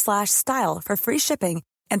quince.com/style for free shipping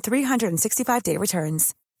and 365-day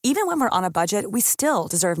returns. Even when we're on a budget, we still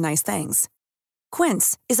deserve nice things.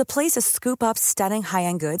 Quince is a place to scoop up stunning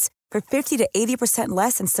high-end goods for 50 to 80%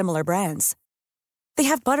 less than similar brands. They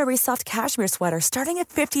have buttery soft cashmere sweaters starting at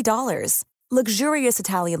 $50, luxurious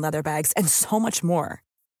Italian leather bags, and so much more.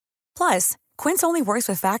 Plus, Quince only works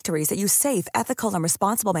with factories that use safe, ethical, and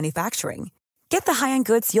responsible manufacturing. Get the high-end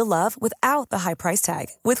goods you'll love without the high price tag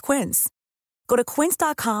with Quince. Go to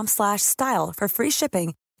quince.com/style for free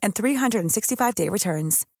shipping and 365-day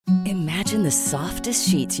returns. Imagine the softest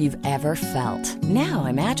sheets you've ever felt. Now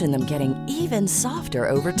imagine them getting even softer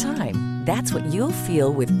over time. That's what you'll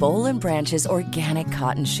feel with Boll & Branch's organic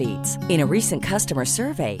cotton sheets. In a recent customer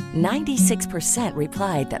survey, 96%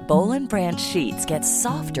 replied that Boll & Branch sheets get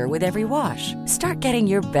softer with every wash. Start getting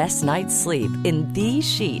your best night's sleep in these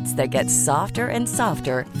sheets that get softer and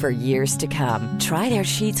softer for years to come. Try their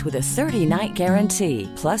sheets with a 30-night guarantee.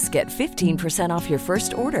 Plus, get 15% off your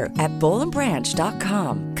first order at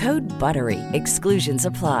bollandbranch.com. Code BUTTERY. Exclusions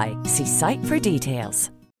apply. See site for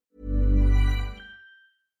details.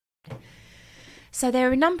 So there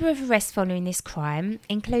are a number of arrests following this crime,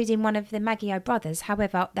 including one of the Maggio brothers.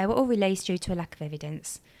 However, they were all released due to a lack of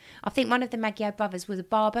evidence. I think one of the Maggio brothers was a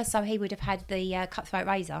barber, so he would have had the cutthroat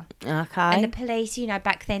razor. Okay. And the police, you know,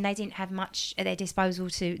 back then they didn't have much at their disposal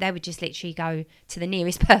they would just literally go to the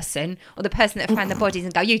nearest person or the person that found the bodies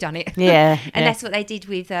and go, you done it. Yeah. And that's what they did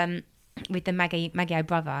with the Maggio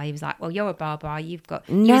brother. He was like, well, you're a barber. You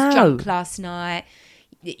was drunk last night.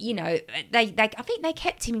 You know, I think they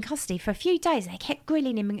kept him in custody for a few days. They kept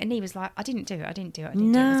grilling him, and he was like, I didn't do it. It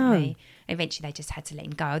was me. Eventually, they just had to let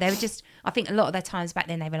him go. They were just, I think a lot of their times back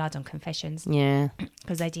then, they relied on confessions. Yeah.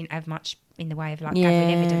 Because they didn't have much in the way of like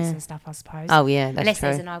gathering evidence and stuff, I suppose. Oh, yeah, that's Unless true.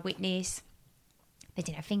 there's an eyewitness. They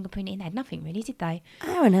didn't have fingerprinting. They had nothing really, did they?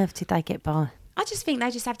 How on earth did they get by? I just think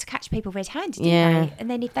they just have to catch people red-handed, didn't they? And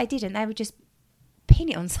then if they didn't, they would just pin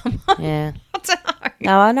it on someone. Yeah. I don't know.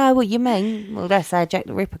 No, I know what you mean. Well, that's how Jack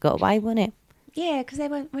the Ripper got away, wasn't it? Yeah, because there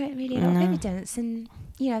weren't really a lot of evidence, and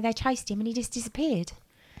you know they chased him and he just disappeared.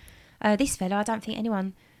 This fella, I don't think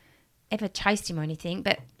anyone ever chased him or anything,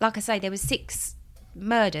 but like I say, there was 6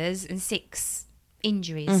 murders and 6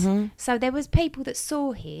 injuries. So there was people that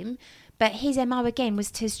saw him, but his MO again was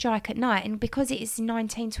to strike at night, and because it is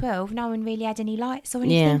 1912, no one really had any lights or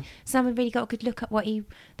anything. Yeah. So no one really got a good look at what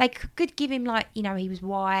they could give him, like, you know, he was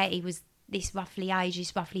white, he was this roughly age,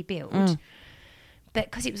 this roughly built. But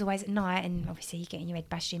because it was always at night, and obviously you're getting your head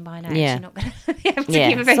bashed in by an axe, you're not going to be able to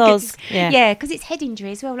give a very good... Yeah, because it's head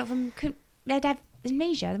injury as well. A lot of them they'd have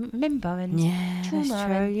amnesia, remember, and trauma. That's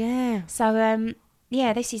true, yeah. So,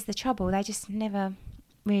 this is the trouble. They just never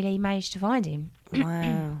really managed to find him.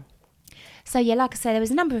 Wow. So, yeah, like I said, there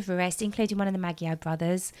was a number of arrests, including one of the Maggio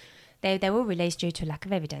brothers. They were all released due to a lack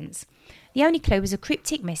of evidence. The only clue was a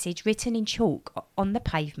cryptic message written in chalk on the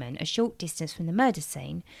pavement a short distance from the murder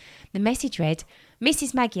scene. The message read,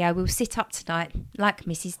 "Mrs. Maggio will sit up tonight like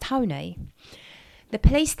Mrs. Tony." The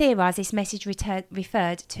police theorised this message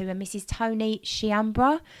referred to a Mrs. Tony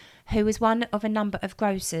Sciambra, who was one of a number of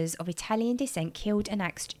grocers of Italian descent killed and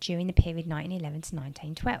axed during the period 1911 to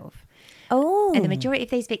 1912. Oh. And the majority of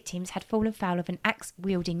these victims had fallen foul of an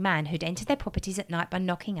axe-wielding man who'd entered their properties at night by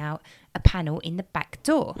knocking out a panel in the back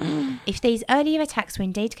door. If these earlier attacks were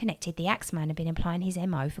indeed connected, the Axeman had been applying his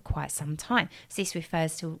MO for quite some time. So this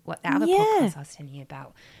refers to what that other podcast I was telling you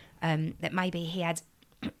about, that maybe he had,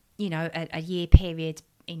 you know, a year period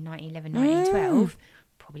in 1911, 1912,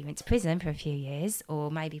 probably went to prison for a few years, or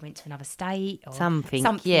maybe went to another state, or something's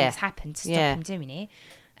happened to stop him doing it.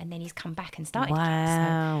 And then he's come back and started.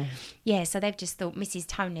 Wow. So, so they've just thought Mrs.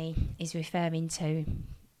 Tony is referring to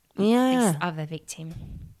this other victim.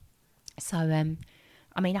 So,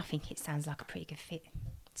 I mean, I think it sounds like a pretty good fit,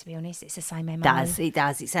 to be honest. It's the same MO. It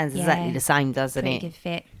does. It sounds exactly the same, doesn't pretty it? Good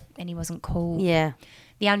fit. And he wasn't caught. Yeah.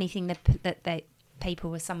 The only thing that people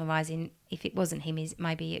were summarising, if it wasn't him, is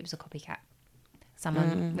maybe it was a copycat.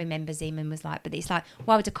 Someone remembers him and was like, but it's like,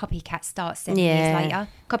 why would a copycat start 7 years later?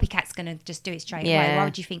 Copycat's going to just do it straight away. Why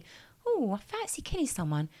would you think, oh, I fancy killing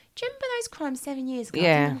someone? Do you remember those crimes 7 years ago? I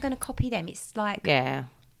think I'm going to copy them. It's like,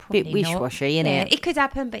 probably bit wish-washy, isn't it? It could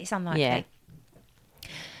happen, but it's unlikely. Yeah.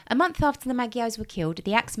 A month after the Maggios were killed,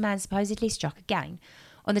 the Axeman supposedly struck again.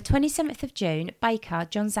 On the 27th of June, Baker,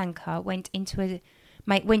 John Zanker, went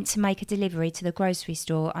to make a delivery to the grocery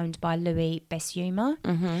store owned by Louis Bessumer.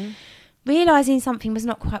 Realising something was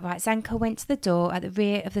not quite right, Zanker went to the door at the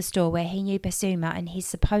rear of the store where he knew Bessumer and his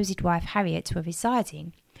supposed wife Harriet were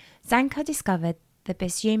residing. Zanker discovered the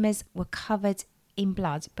Bessumers were covered in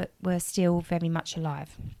blood but were still very much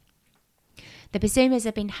alive. The Bessumers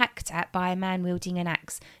had been hacked at by a man wielding an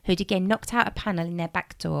axe, who'd again knocked out a panel in their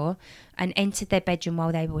back door and entered their bedroom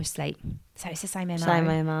while they were asleep. So it's the same MO.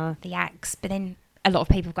 Same MO. The axe, but then a lot of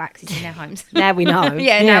people have got axes in their homes. Now we know.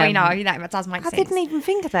 Now we know. That does make sense. I didn't even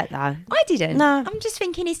think of that, though. I didn't. No. I'm just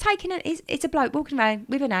thinking he's taking it's a bloke walking around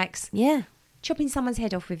with an axe. Yeah. Chopping someone's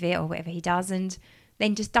head off with it or whatever he does, and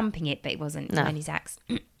then just dumping it, but it wasn't his axe.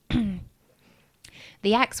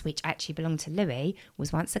 The axe, which actually belonged to Louis,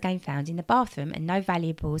 was once again found in the bathroom and no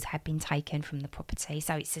valuables had been taken from the property.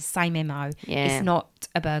 So it's the same MO. Yeah. It's not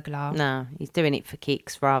a burglar. No, he's doing it for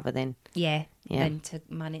kicks rather than... than to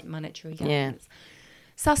monetary gains. Yeah.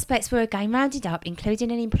 Suspects were again rounded up,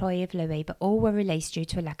 including an employee of Louis, but all were released due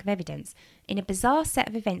to a lack of evidence. In a bizarre set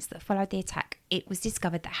of events that followed the attack, it was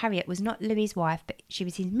discovered that Harriet was not Louis's wife, but she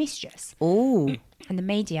was his mistress. Oh. And the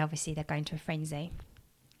media, obviously, they're going to a frenzy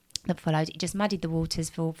that followed. It just muddied the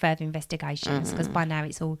waters for further investigations, because by now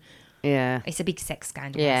it's all... Yeah. It's a big sex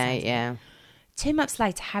scandal. Yeah. 2 months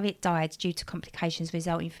later, Harriet died due to complications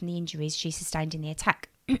resulting from the injuries she sustained in the attack.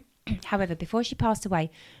 However, before she passed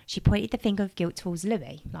away, she pointed the finger of guilt towards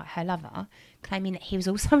Louis, like her lover, claiming that he was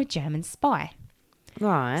also a German spy.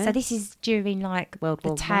 Right. So this is during, like, World the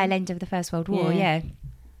War tail end of the First World War, yeah.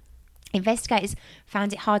 Investigators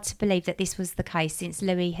found it hard to believe that this was the case since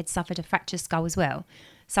Louis had suffered a fractured skull as well,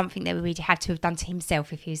 something that Louis had to have done to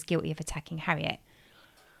himself if he was guilty of attacking Harriet.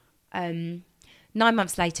 9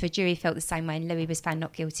 months later, a jury felt the same way and Louis was found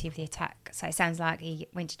not guilty of the attack. So it sounds like he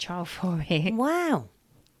went to trial for it. Wow.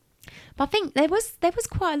 But I think there was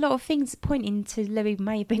quite a lot of things pointing to Louis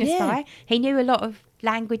may have been a spy. He knew a lot of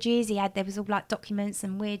languages. There was all like documents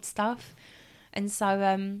and weird stuff. And so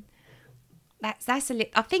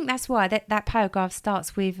I think that's why that paragraph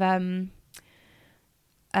starts with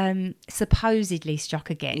supposedly struck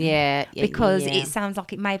again. Yeah. Because it sounds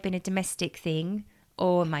like it may have been a domestic thing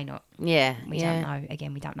or may not. Yeah. We don't know.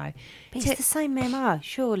 Again, we don't know. But it's the same MO.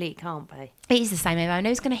 Surely it can't be. It is the same MO. And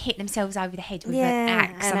who's going to hit themselves over the head with an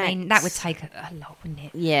axe? I mean, that would take a lot, wouldn't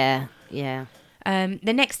it? Yeah.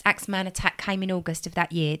 The next Axeman attack came in August of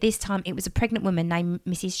that year. This time it was a pregnant woman named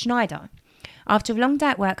Mrs. Schneider. After a long day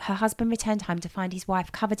at work, her husband returned home to find his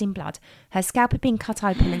wife covered in blood. Her scalp had been cut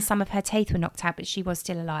open and some of her teeth were knocked out, but she was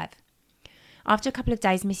still alive. After a couple of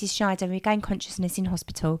days, Mrs. Schneider regained consciousness in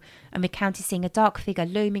hospital and recounted seeing a dark figure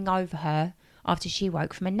looming over her after she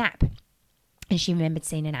woke from a nap. And she remembered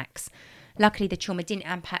seeing an axe. Luckily, the trauma didn't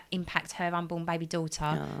impact her unborn baby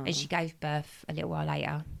daughter as she gave birth a little while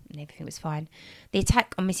later and everything was fine. The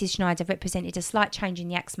attack on Mrs. Schneider represented a slight change in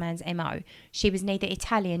the Axeman's MO. She was neither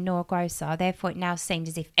Italian nor a grocer, therefore it now seemed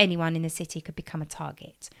as if anyone in the city could become a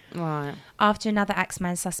target. Right. After another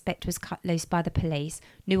Axeman suspect was cut loose by the police,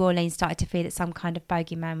 New Orleans started to fear that some kind of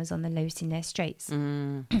bogeyman was on the loose in their streets.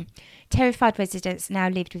 Terrified residents now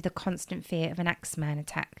lived with the constant fear of an Axeman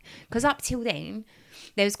attack. Because up till then,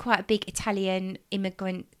 there was quite a big Italian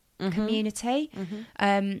immigrant community.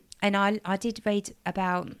 And I did read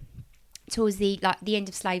about towards the end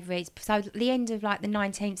of slavery. So at the end of the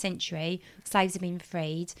 19th century, slaves had been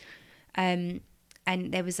freed. And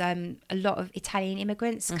there was a lot of Italian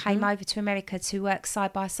immigrants came over to America to work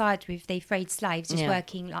side by side with the freed slaves, just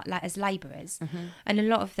working like as labourers. And a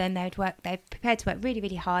lot of them, they'd prepared to work really,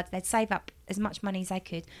 really hard. They'd save up as much money as they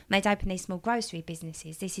could. And they'd open these small grocery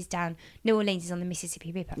businesses. This is down, New Orleans is on the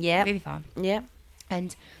Mississippi River. River. Yeah.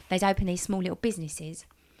 And they'd open these small little businesses.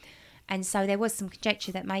 And so there was some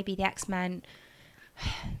conjecture that maybe the Axeman...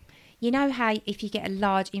 You know how if you get a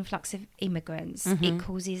large influx of immigrants, it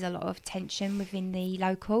causes a lot of tension within the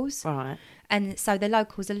locals? Right. And so the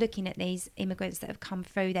locals are looking at these immigrants that have come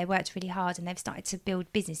through, they worked really hard and they've started to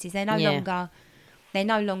build businesses. They're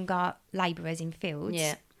no longer labourers in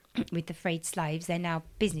fields with the freed slaves. They're now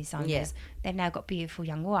business owners. Yeah. They've now got beautiful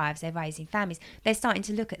young wives. They're raising families. They're starting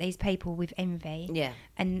to look at these people with envy. Yeah.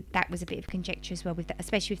 And that was a bit of conjecture as well,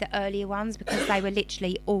 especially with the earlier ones, because they were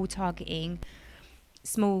literally all targeting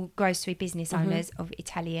small grocery business owners of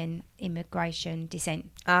Italian immigration descent.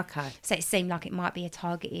 Okay. So it seemed like it might be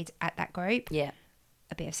targeted at that group. Yeah.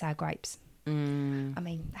 A bit of sour grapes. I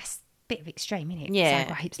mean, that's a bit of extreme, isn't it? Yeah.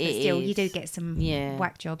 Sour grapes, but still, you do get some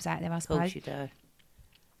whack jobs out there, I suppose. Of course you do.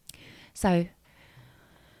 So,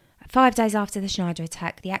 5 days after the Schneider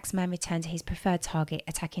attack, the Axeman returned to his preferred target,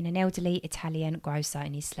 attacking an elderly Italian grocer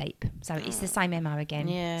in his sleep. So it's the same MO again.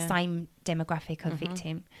 Yeah. Same demographic of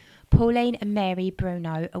victim. Pauline and Mary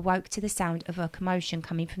Bruno awoke to the sound of a commotion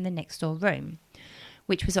coming from the next door room,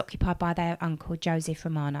 which was occupied by their uncle, Joseph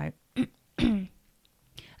Romano.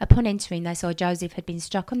 Upon entering, they saw Joseph had been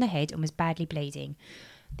struck on the head and was badly bleeding.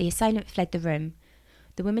 The assailant fled the room.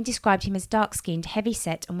 The woman described him as dark-skinned,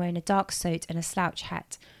 heavy-set and wearing a dark suit and a slouch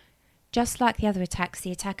hat. Just like the other attacks,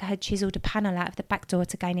 the attacker had chiselled a panel out of the back door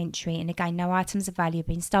to gain entry, and again no items of value had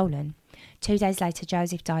been stolen. 2 days later,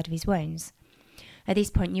 Joseph died of his wounds. At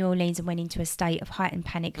this point, New Orleans went into a state of heightened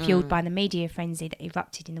panic, fueled by the media frenzy that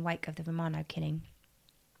erupted in the wake of the Romano killing.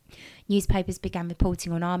 Newspapers began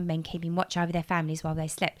reporting on armed men keeping watch over their families while they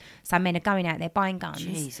slept. So men are going out there buying guns.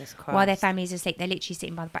 Jesus Christ. While their families are asleep, they're literally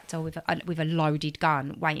sitting by the back door with a loaded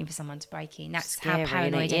gun, waiting for someone to break in. That's scary, how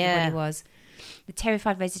paranoid everybody was. The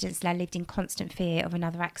terrified residents now lived in constant fear of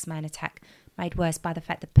another Axeman attack, made worse by the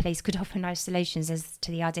fact that police could offer no solutions as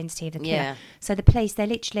to the identity of the killer. Yeah. So the police, they're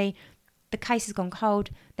literally... The case has gone cold.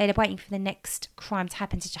 They're waiting for the next crime to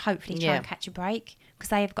happen to hopefully try and catch a break, because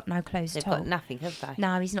they have got no clues at all. They've got nothing, have they?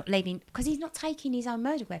 No, he's not leaving, because he's not taking his own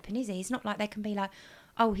murder weapon, is he? It's not like they can be like,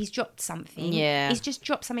 oh, he's dropped something. Yeah. He's just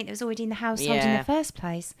dropped something that was already in the household in the first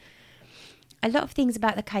place. A lot of things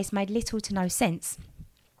about the case made little to no sense.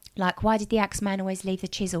 Like, why did the Axeman always leave the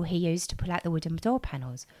chisel he used to pull out the wooden door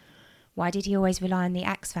panels? Why did he always rely on the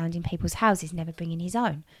axe found in people's houses, never bringing his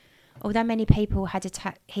own? Although many people he had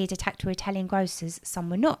attacked were Italian grocers, some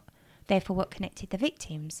were not. Therefore, what connected the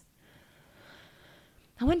victims?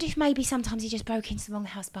 I wonder if maybe sometimes he just broke into the wrong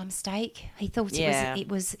house by mistake. He thought it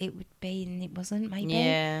would be, and it wasn't. Maybe.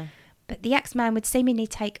 Yeah. But the Axeman would seemingly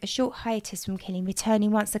take a short hiatus from killing,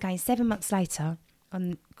 returning once again 7 months later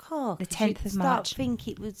on the 10th of March. I think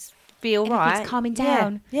it would be all right. Everything's calming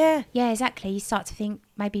down. Yeah. Yeah, exactly. You start to think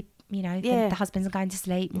maybe, the husbands are going to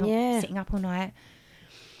sleep, not sitting up all night.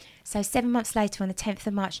 So 7 months later, on the 10th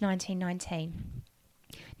of March 1919,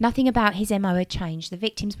 nothing about his MO had changed. The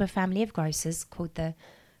victims were a family of grocers called the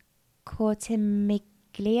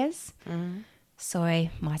Cortimiglias. Sorry,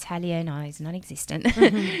 my Italian is non-existent.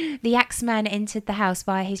 The Axeman entered the house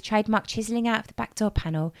via his trademark chiselling out of the back door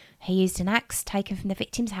panel. He used an axe taken from the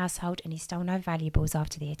victim's household, and he stole no valuables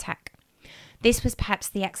after the attack. This was perhaps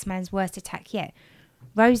the Axeman's worst attack yet.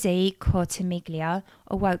 Rosie Cortimiglia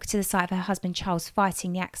awoke to the sight of her husband Charles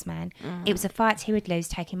fighting the Axeman. It was a fight he would lose,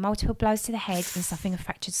 taking multiple blows to the head and suffering a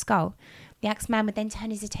fractured skull. The Axeman would then turn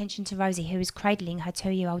his attention to Rosie, who was cradling her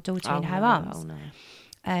 2-year-old daughter in her arms.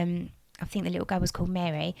 I think the little girl was called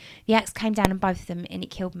Mary. The axe came down on both of them, and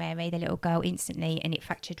it killed Mary, the little girl, instantly, and it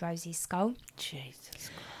fractured Rosie's skull. Jesus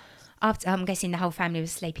Christ. After, I'm guessing the whole family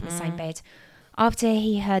was asleep in the same bed. After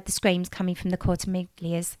he heard the screams coming from the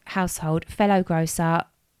Cortimiglia's household, fellow grocer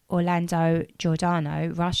Orlando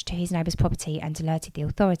Giordano rushed to his neighbour's property and alerted the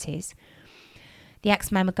authorities. The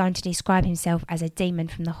Axeman was going to describe himself as a demon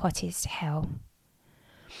from the hottest hell.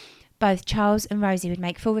 Both Charles and Rosie would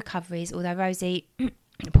make full recoveries, although Rosie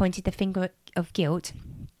pointed the finger of guilt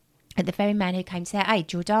at the very man who came to their aid,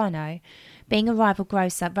 Giordano. Being a rival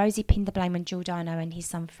grocer, Rosie pinned the blame on Giordano and his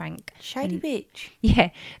son Frank. Shady bitch.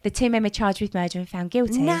 Yeah, the two men were charged with murder and found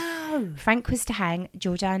guilty. No! Frank was to hang,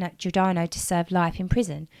 Giordano to serve life in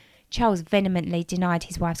prison. Charles vehemently denied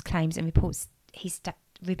his wife's claims, and reports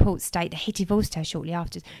state that he divorced her shortly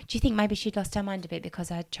after. Do you think maybe she'd lost her mind a bit because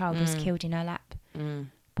her child was killed in her lap?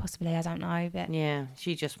 Possibly, I don't know. But yeah,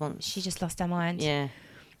 she just lost her mind. Yeah.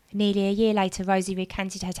 Nearly a year later, Rosie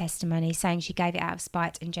recanted her testimony, saying she gave it out of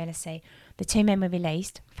spite and jealousy. The two men were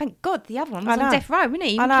released. Thank God the other one was on death row, wasn't he?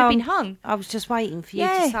 He would have been hung. I was just waiting for you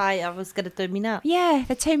to say I was going to do me now. Yeah,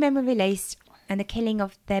 the two men were released, and the killing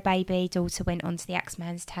of their baby daughter went onto the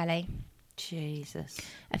Axeman's tally. Jesus.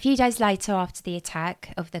 A few days later, after the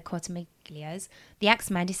attack of the Cortimiglias, the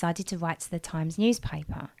Axeman decided to write to the Times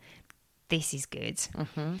newspaper. This is good.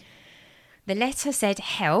 The letter said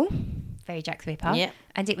hell, very Jack the Ripper,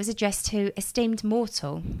 and it was addressed to esteemed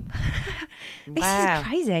mortal. This is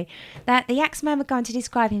crazy. That the Axeman was going to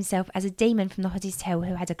describe himself as a demon from the hottest hell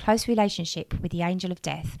who had a close relationship with the angel of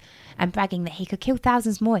death, and bragging that he could kill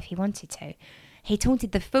thousands more if he wanted to. He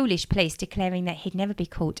taunted the foolish police, declaring that he'd never be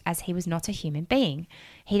caught as he was not a human being.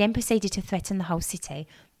 He then proceeded to threaten the whole city.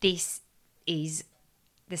 This is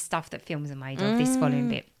the stuff that films are made of, this following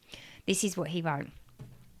bit. This is what he wrote.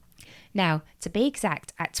 Now, to be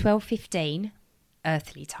exact, at 12:15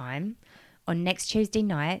 earthly time, on next Tuesday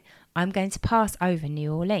night, I'm going to pass over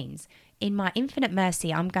New Orleans. In my infinite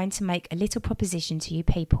mercy, I'm going to make a little proposition to you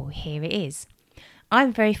people. Here it is.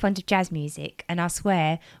 I'm very fond of jazz music, and I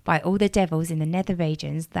swear by all the devils in the nether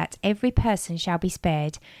regions that every person shall be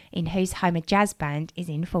spared in whose home a jazz band is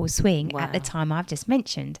in full swing at the time I've just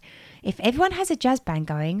mentioned. If everyone has a jazz band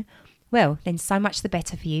going, well, then so much the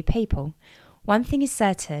better for you people. One thing is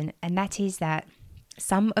certain, and that is that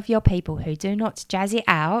some of your people who do not jazz it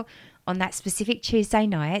out on that specific Tuesday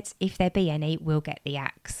night, if there be any, will get the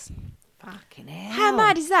axe. Fucking hell. How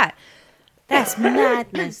mad is that? That's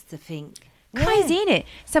madness to think. Crazy, isn't it?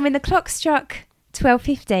 So when the clock struck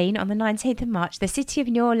 12:15 on the 19th of March, the city of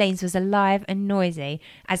New Orleans was alive and noisy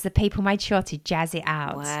as the people made sure to jazz it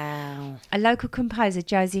out. Wow. A local composer,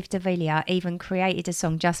 Joseph de Villiers, even created a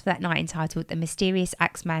song just for that night entitled The Mysterious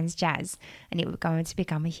Axeman's Jazz, and it would go on to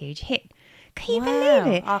become a huge hit. Can you believe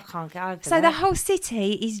it? I can't get over that. So the whole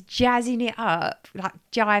city is jazzing it up, like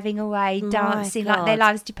jiving away, dancing, like their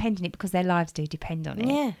lives depend on it, because their lives do depend on it.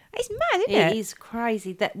 Yeah. It's mad, isn't it? It is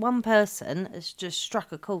crazy that one person has just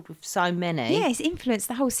struck a chord with so many. Yeah, it's influenced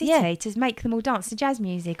the whole city to make them all dance to jazz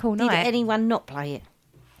music all night. Did anyone not play it?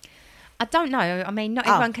 I don't know. I mean, not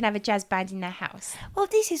everyone can have a jazz band in their house. Well,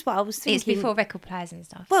 this is what I was thinking. It's before record players and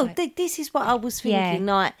stuff. Well, this is what I was thinking,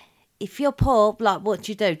 like, if you're poor, like, what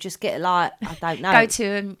do you do? Just get, like, I don't know. Go to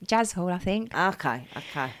a jazz hall, I think. Okay.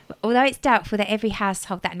 Although it's doubtful that every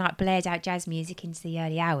household that night blared out jazz music into the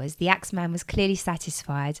early hours, the Axeman was clearly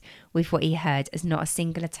satisfied with what he heard, as not a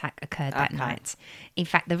single attack occurred that night. In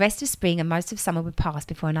fact, the rest of spring and most of summer would pass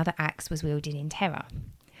before another axe was wielded in terror.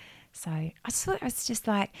 So I just thought it was just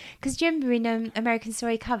like... Because do you remember in American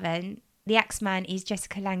Story Coven... The Axeman is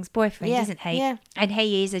Jessica Lange's boyfriend, isn't he? Yeah. And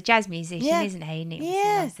he is a jazz musician, isn't he? And he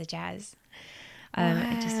loves the jazz.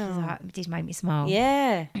 It just was like, it did make me smile.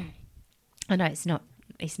 Yeah. I know it's not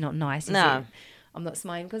nice, is no. it? I'm not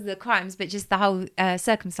smiling because of the crimes, but just the whole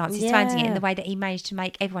circumstances surrounding it and the way that he managed to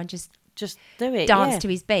make everyone just do it, dance to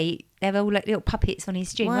his beat. They were all like little puppets on his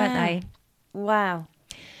string, weren't they? Wow.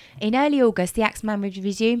 In early August, the Axeman would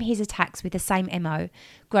resume his attacks with the same MO.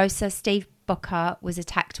 Grocer Steve Bocker was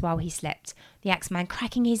attacked while he slept, the Axeman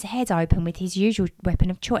cracking his head open with his usual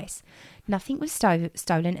weapon of choice. Nothing was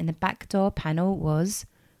stolen, and the back door panel was...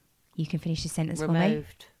 You can finish the sentence removed for me.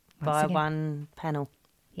 Removed by one panel.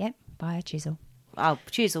 Yep, by a chisel. Oh,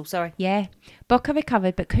 chisel, sorry. Yeah. Bocker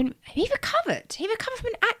recovered, but couldn't... He recovered from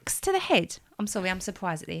an axe to the head. I'm sorry, I'm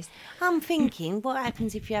surprised at this. I'm thinking, what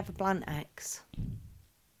happens if you have a blunt axe?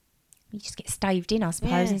 You just get staved in, I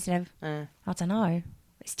suppose, instead of... I don't know.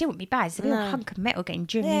 It still wouldn't be bad. It's a little hunk of metal getting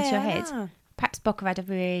driven into your head. Perhaps Bocker had a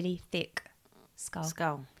really thick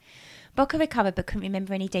skull. Bocker recovered but couldn't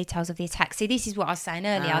remember any details of the attack. See, this is what I was saying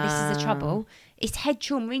earlier. This is the trouble. It's head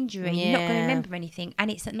trauma injury. You're not going to remember anything,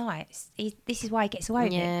 and it's at night. This is why he gets away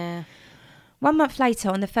with it. 1 month later,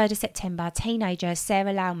 on the 3rd of September, teenager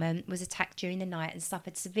Sarah Lauman was attacked during the night and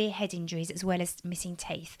suffered severe head injuries as well as missing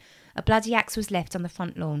teeth. A bloody axe was left on the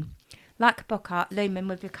front lawn. Like Bocker, Lauman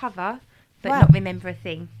would recover but not remember a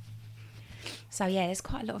thing. So yeah, there's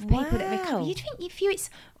quite a lot of people that recover. You'd think if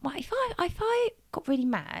I got really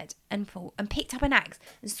mad and picked up an axe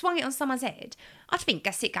and swung it on someone's head, I'd think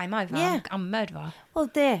that's it, game over. I'm a murderer. Well,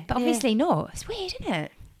 but obviously not. It's weird, isn't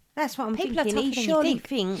it? That's what I'm People thinking. He surely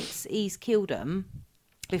thinks he's killed them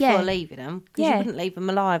before leaving them, because you wouldn't leave them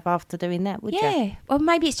alive after doing that, would you? Yeah. Well,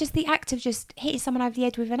 maybe it's just the act of just hitting someone over the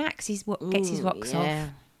head with an axe is what gets his rocks off.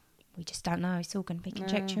 We just don't know. It's all going to be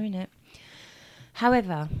conjecture, isn't it?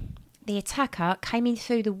 However, the attacker came in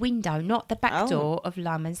through the window, not the back door of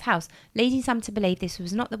Lauman's house, leading some to believe this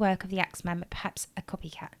was not the work of the Axeman, but perhaps a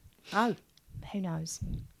copycat. Oh. Who knows?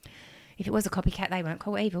 If it was a copycat, they weren't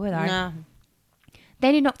caught either, were they? No.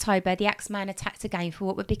 Then in October, the Axeman attacked again for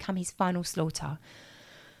what would become his final slaughter.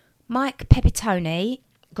 Mike Pepitone,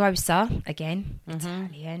 grocer, again,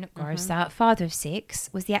 Italian grocer, father of 6,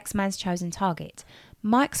 was the Axeman's chosen target.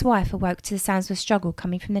 Mike's wife awoke to the sounds of a struggle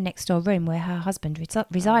coming from the next door room where her husband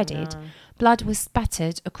resided. Oh, no. Blood was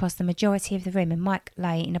spattered across the majority of the room and Mike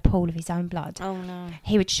lay in a pool of his own blood. Oh, no.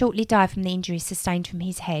 He would shortly die from the injuries sustained from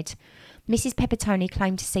his head. Mrs. Pepitone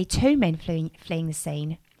claimed to see 2 men fleeing the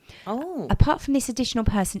scene. Oh. Apart from this additional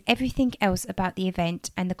person, everything else about the event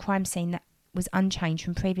and the crime scene that was unchanged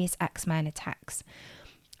from previous Axeman attacks.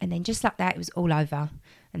 And then just like that, it was all over.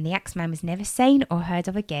 And the Axeman was never seen or heard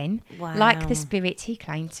of again, like the spirit he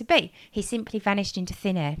claimed to be. He simply vanished into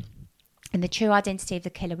thin air. And the true identity of the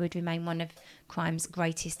killer would remain one of crime's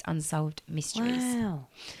greatest unsolved mysteries. Wow.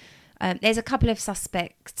 There's a couple of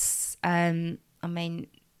suspects. I mean,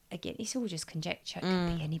 again, it's all just conjecture. It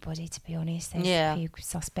could be anybody, to be honest. There's a few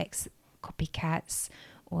suspects, copycats.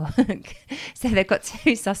 So they've got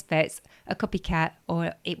 2 suspects, a copycat,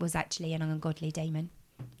 or it was actually an ungodly demon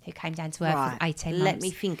who came down to earth for 18 months. Let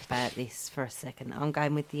me think about this for a second. I'm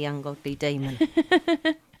going with the ungodly demon.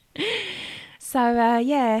 So,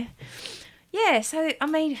 yeah, so, I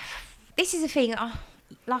mean, this is a thing.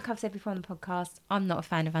 Like I've said before on the podcast, I'm not a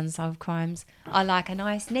fan of unsolved crimes. I like a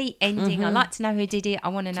nice, neat ending. I like to know who did it. I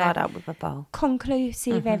want to know tied up with a bow.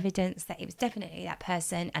 Conclusive evidence that it was definitely that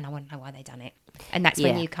person, and I want to know why they done it. And that's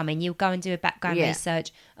when you come in. You'll go and do a background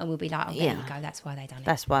research, and we'll be like, oh, there you go. That's why they done it.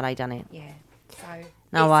 That's why they done it. Yeah. So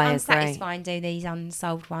I it's agree. unsatisfying to do these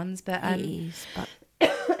unsolved ones, but it is, but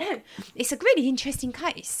it's a really interesting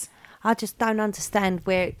case. I just don't understand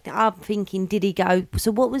where. I'm thinking, did he go? So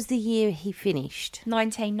what was the year he finished?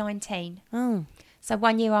 1919. Oh, so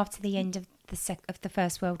 1 year after the end of the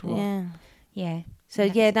First World War. Yeah, yeah. So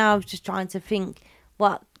now I was just trying to think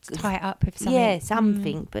what tie it up with something. Yeah,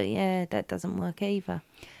 something. But that doesn't work either.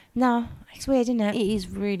 No, it's weird, isn't it? It is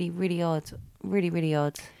really, really odd. Really, really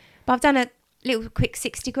odd. But I've done a little quick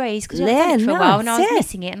 6 degrees because I've done it for a while and I was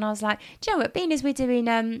missing it, and I was like, do you know what? Being as we're doing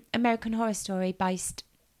American Horror Story based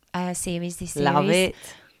series this series. Love it.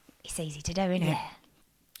 It's easy to do, isn't it?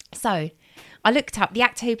 So I looked up the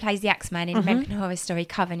actor who plays the Axeman in American Horror Story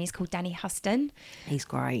Coven. He's called Danny Huston. He's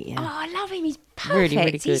great, yeah. Oh, I love him. He's perfect. Really,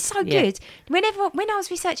 really good. He's so good. When I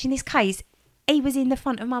was researching this case, he was in the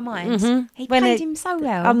front of my mind. He played him so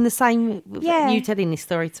well. I'm the same with you telling this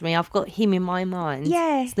story to me. I've got him in my mind.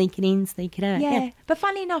 Yeah. Sneaking in, sneaking out. Yeah. But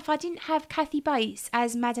funnily enough, I didn't have Kathy Bates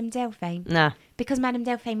as Madame Delphine. No. Because Madame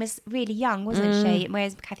Delphine was really young, wasn't she?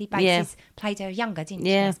 Whereas Kathy Bates played her younger, didn't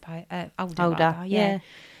she? I suppose. Older. Rather, yeah.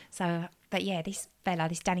 So, but yeah, this fella,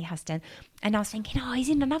 this Danny Huston, and I was thinking, he's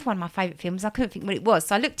in another one of my favourite films. I couldn't think what it was,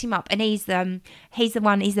 so I looked him up, and he's the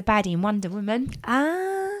baddie in Wonder Woman.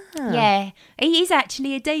 Yeah, he is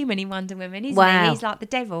actually a demon in Wonder Woman, isn't he? He's like the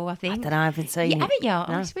devil, I think. I don't know, I haven't seen it. Haven't you? No.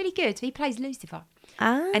 Oh, it's really good. He plays Lucifer.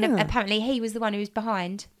 And apparently he was the one who was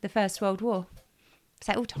behind the First World War.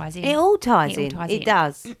 So it all ties in. It all ties in. It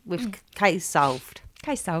does. With Case Solved.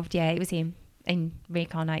 Case Solved, yeah. It was him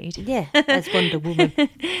reincarnated. Yeah, as Wonder Woman.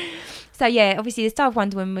 So, yeah, obviously the star of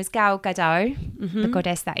Wonder Woman was Gal Gadot, the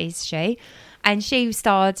goddess that is she. And she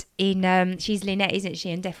starred in, she's Lynette, isn't she,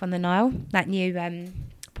 in Death on the Nile? That new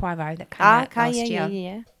Poirot that came out last year.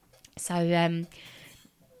 Yeah. So,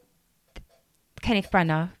 Kenneth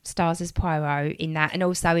Branagh stars as Poirot in that, and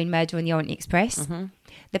also in Murder on the Orient Express.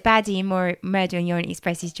 The baddie in Murder on the Orient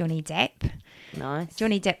Express is Johnny Depp. Nice.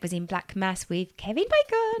 Johnny Depp was in Black Mass with Kevin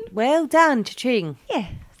Bacon. Well done, cha-ching. Yeah,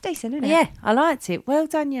 it's decent, isn't it? Yeah, I liked it. Well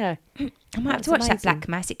done, you. I might have to watch that Black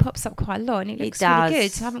Mass. It pops up quite a lot and it looks really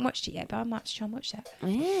good. I haven't watched it yet, but I might try and watch that.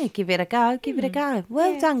 Yeah, give it a go. Give it a go.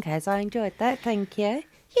 Well done, Kaz. I enjoyed that. Thank you.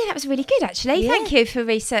 Yeah, that was really good, actually. Yeah. Thank you for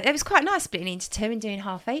research. It was quite nice splitting into two and doing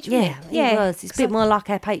half each. Yeah, it was. It's a bit more like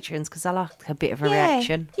our patrons because I like a bit of a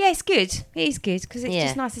reaction. Yeah, it's good. It is good because it's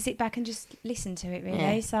just nice to sit back and just listen to it, really.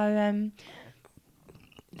 Yeah. So,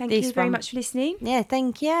 thank you very much for listening. Yeah,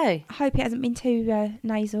 thank you. I hope it hasn't been too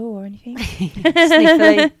nasal or anything.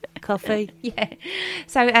 Sniffly, coffee. Yeah.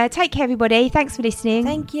 So, take care, everybody. Thanks for listening.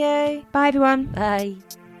 Thank you. Bye, everyone. Bye.